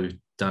funny that we've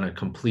done a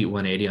complete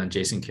 180 on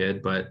Jason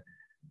Kidd, but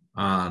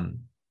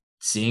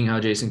seeing how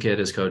Jason Kidd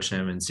has coached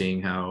him and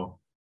seeing how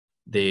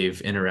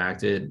they've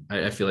interacted,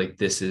 I feel like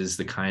this is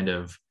the kind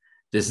of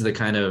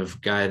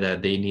guy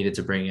that they needed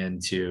to bring in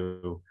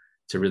to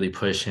really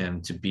push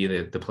him to be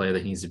the player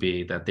that he needs to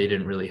be, that they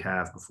didn't really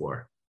have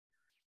before.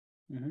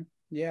 Mm-hmm.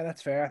 Yeah,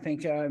 that's fair. I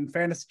think in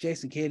fairness to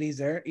Jason Kidd,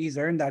 he's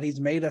earned that. He's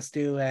made us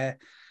do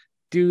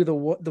the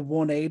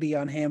 180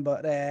 on him.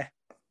 But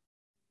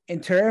in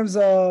terms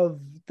of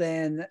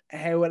then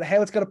how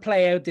it's going to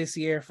play out this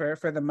year for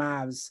the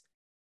Mavs,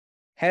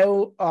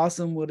 how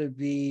awesome would it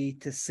be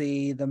to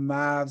see the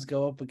Mavs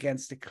go up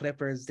against the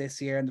Clippers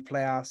this year in the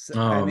playoffs? Oh,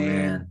 I mean,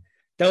 man.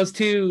 those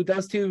two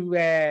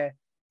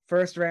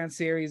first round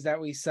series that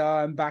we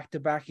saw in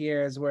back-to-back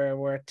years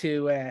were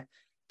two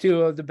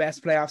of the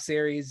best playoff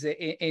series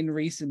in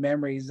recent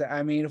memories.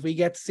 I mean, if we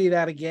get to see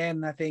that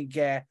again, I think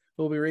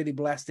we'll be really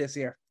blessed this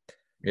year.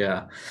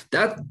 Yeah,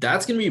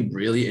 that's going to be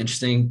really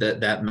interesting, that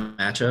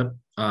matchup.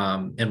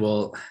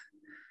 And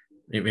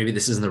maybe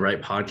this isn't the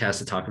right podcast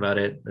to talk about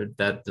it.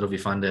 It'll be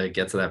fun to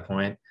get to that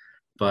point,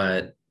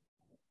 but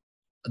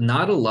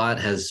not a lot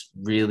has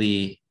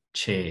really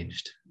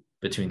changed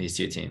between these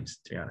two teams,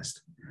 to be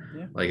honest.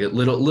 Yeah. Like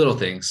little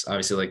things,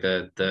 obviously, like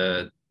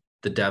the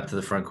depth of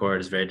the front court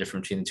is very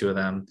different between the two of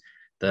them.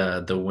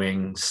 The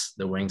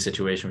wing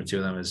situation with two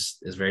of them is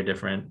very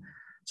different.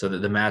 So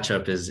the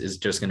matchup is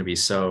just going to be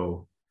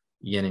so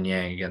yin and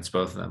yang against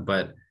both of them.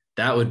 But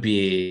that would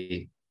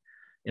be,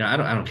 I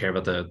don't care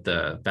about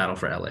the battle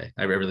for LA.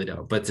 I really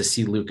don't. But to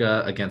see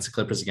Luka against the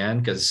Clippers again,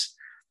 because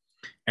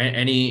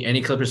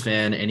any Clippers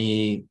fan,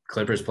 any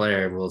Clippers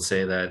player will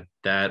say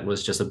that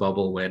was just a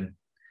bubble win,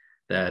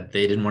 that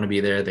they didn't want to be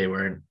there. They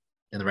weren't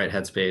in the right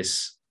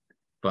headspace,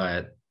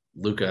 but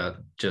Luka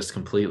just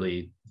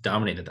completely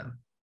dominated them.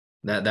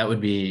 That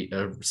would be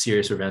a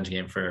serious revenge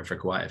game for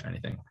Kawhi, if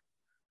anything.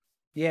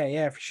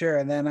 Yeah, for sure.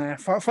 And then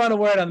final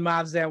word on the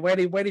Mavs there. Where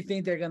do you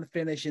think they're going to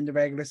finish in the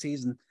regular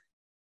season?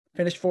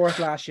 Finished fourth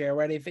last year.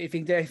 Where do you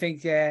think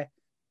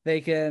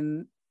they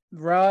can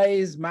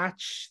rise,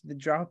 match the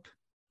drop?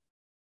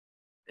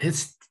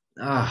 It's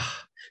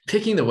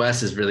picking the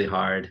West is really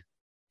hard.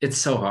 It's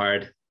so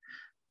hard.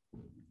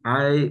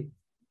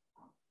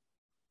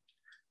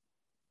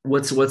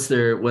 What's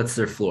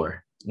their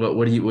floor? What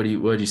would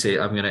you say?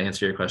 I'm going to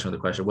answer your question with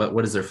a question.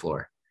 What is their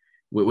floor?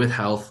 With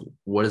health,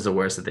 what is the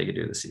worst that they could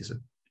do this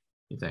season,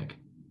 you think?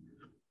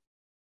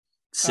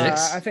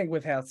 6? I think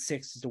with health,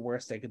 6 is the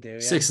worst they could do. Yeah.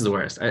 6 is the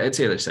worst. I'd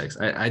say they're 6.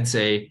 I'd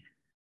say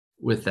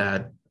with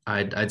that,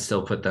 I'd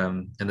still put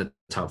them in the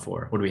top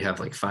 4. What do we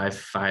have, like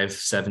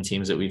 7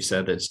 teams that we've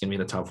said that's going to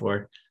be in the top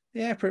 4?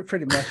 Yeah,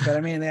 pretty much. But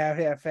I mean,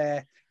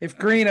 if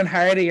Green and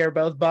Hardy are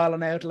both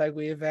balling out like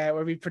we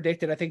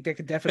predicted, I think they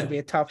could definitely be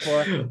a top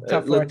 4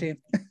 team.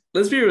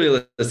 Let's be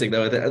realistic,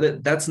 though.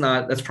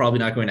 That's probably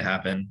not going to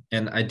happen.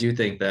 And I do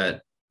think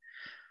that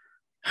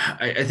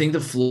I think the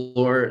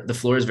floor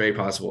is very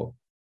possible.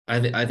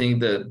 I think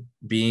that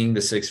being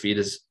the 6 feet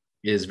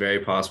is very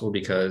possible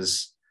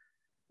because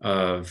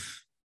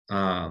of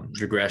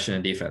regression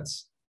in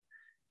defense.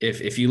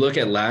 If you look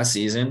at last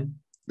season,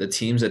 the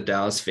teams that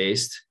Dallas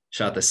faced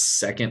shot the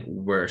second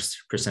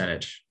worst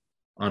percentage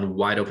on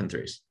wide open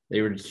threes.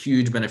 They were a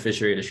huge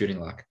beneficiary to shooting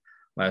luck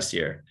last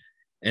year.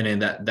 And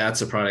then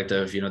that's a product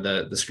of,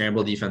 the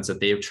scramble defense that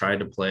they've tried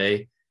to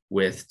play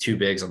with 2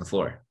 bigs on the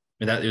floor.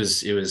 And that it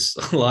was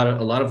a lot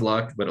of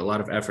luck, but a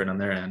lot of effort on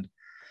their end.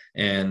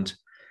 And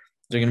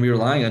they're going to be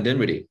relying on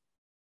Dinwiddie,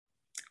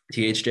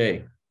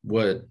 THJ,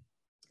 Wood,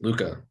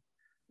 Luka.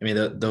 I mean,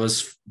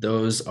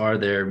 those are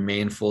their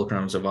main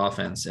fulcrums of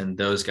offense, and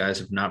those guys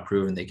have not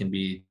proven they can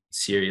be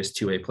serious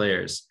two-way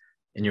players.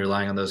 And you're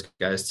relying on those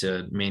guys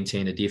to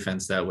maintain a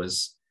defense that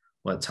was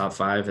top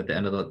 5 at the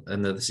end of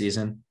the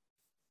season.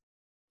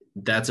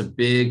 That's a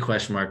big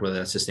question mark whether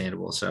that's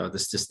sustainable. So the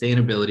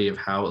sustainability of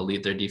how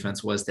elite their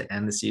defense was to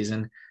end the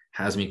season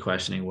has me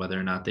questioning whether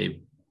or not they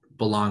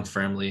belong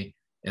firmly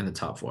in the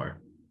top 4.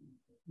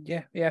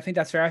 Yeah, I think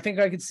that's fair. I think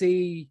I could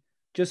see,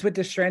 just with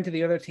the strength of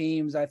the other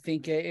teams, I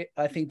think they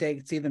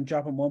could see them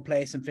dropping 1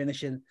 place and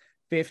finishing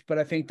 5th, but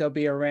I think they'll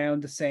be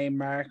around the same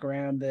mark,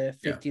 around the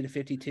 50 to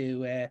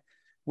 52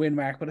 win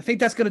mark. But I think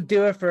that's going to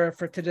do it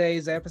for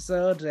today's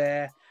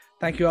episode.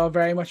 Thank you all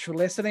very much for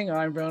listening.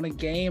 I'm Ronan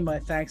Game. My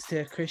thanks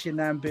to Christian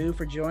Nambu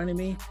for joining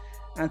me.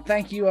 And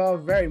thank you all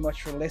very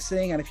much for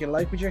listening. And if you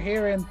like what you're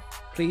hearing,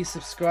 please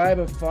subscribe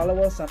and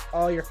follow us on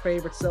all your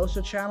favorite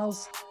social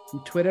channels, from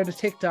Twitter to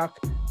TikTok.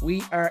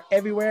 We are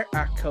everywhere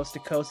at Coast to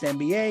Coast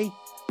NBA.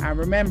 And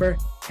remember,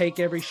 take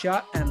every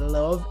shot and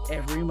love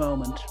every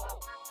moment.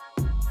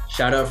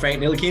 Shout out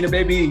Frank Ntilikina,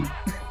 baby.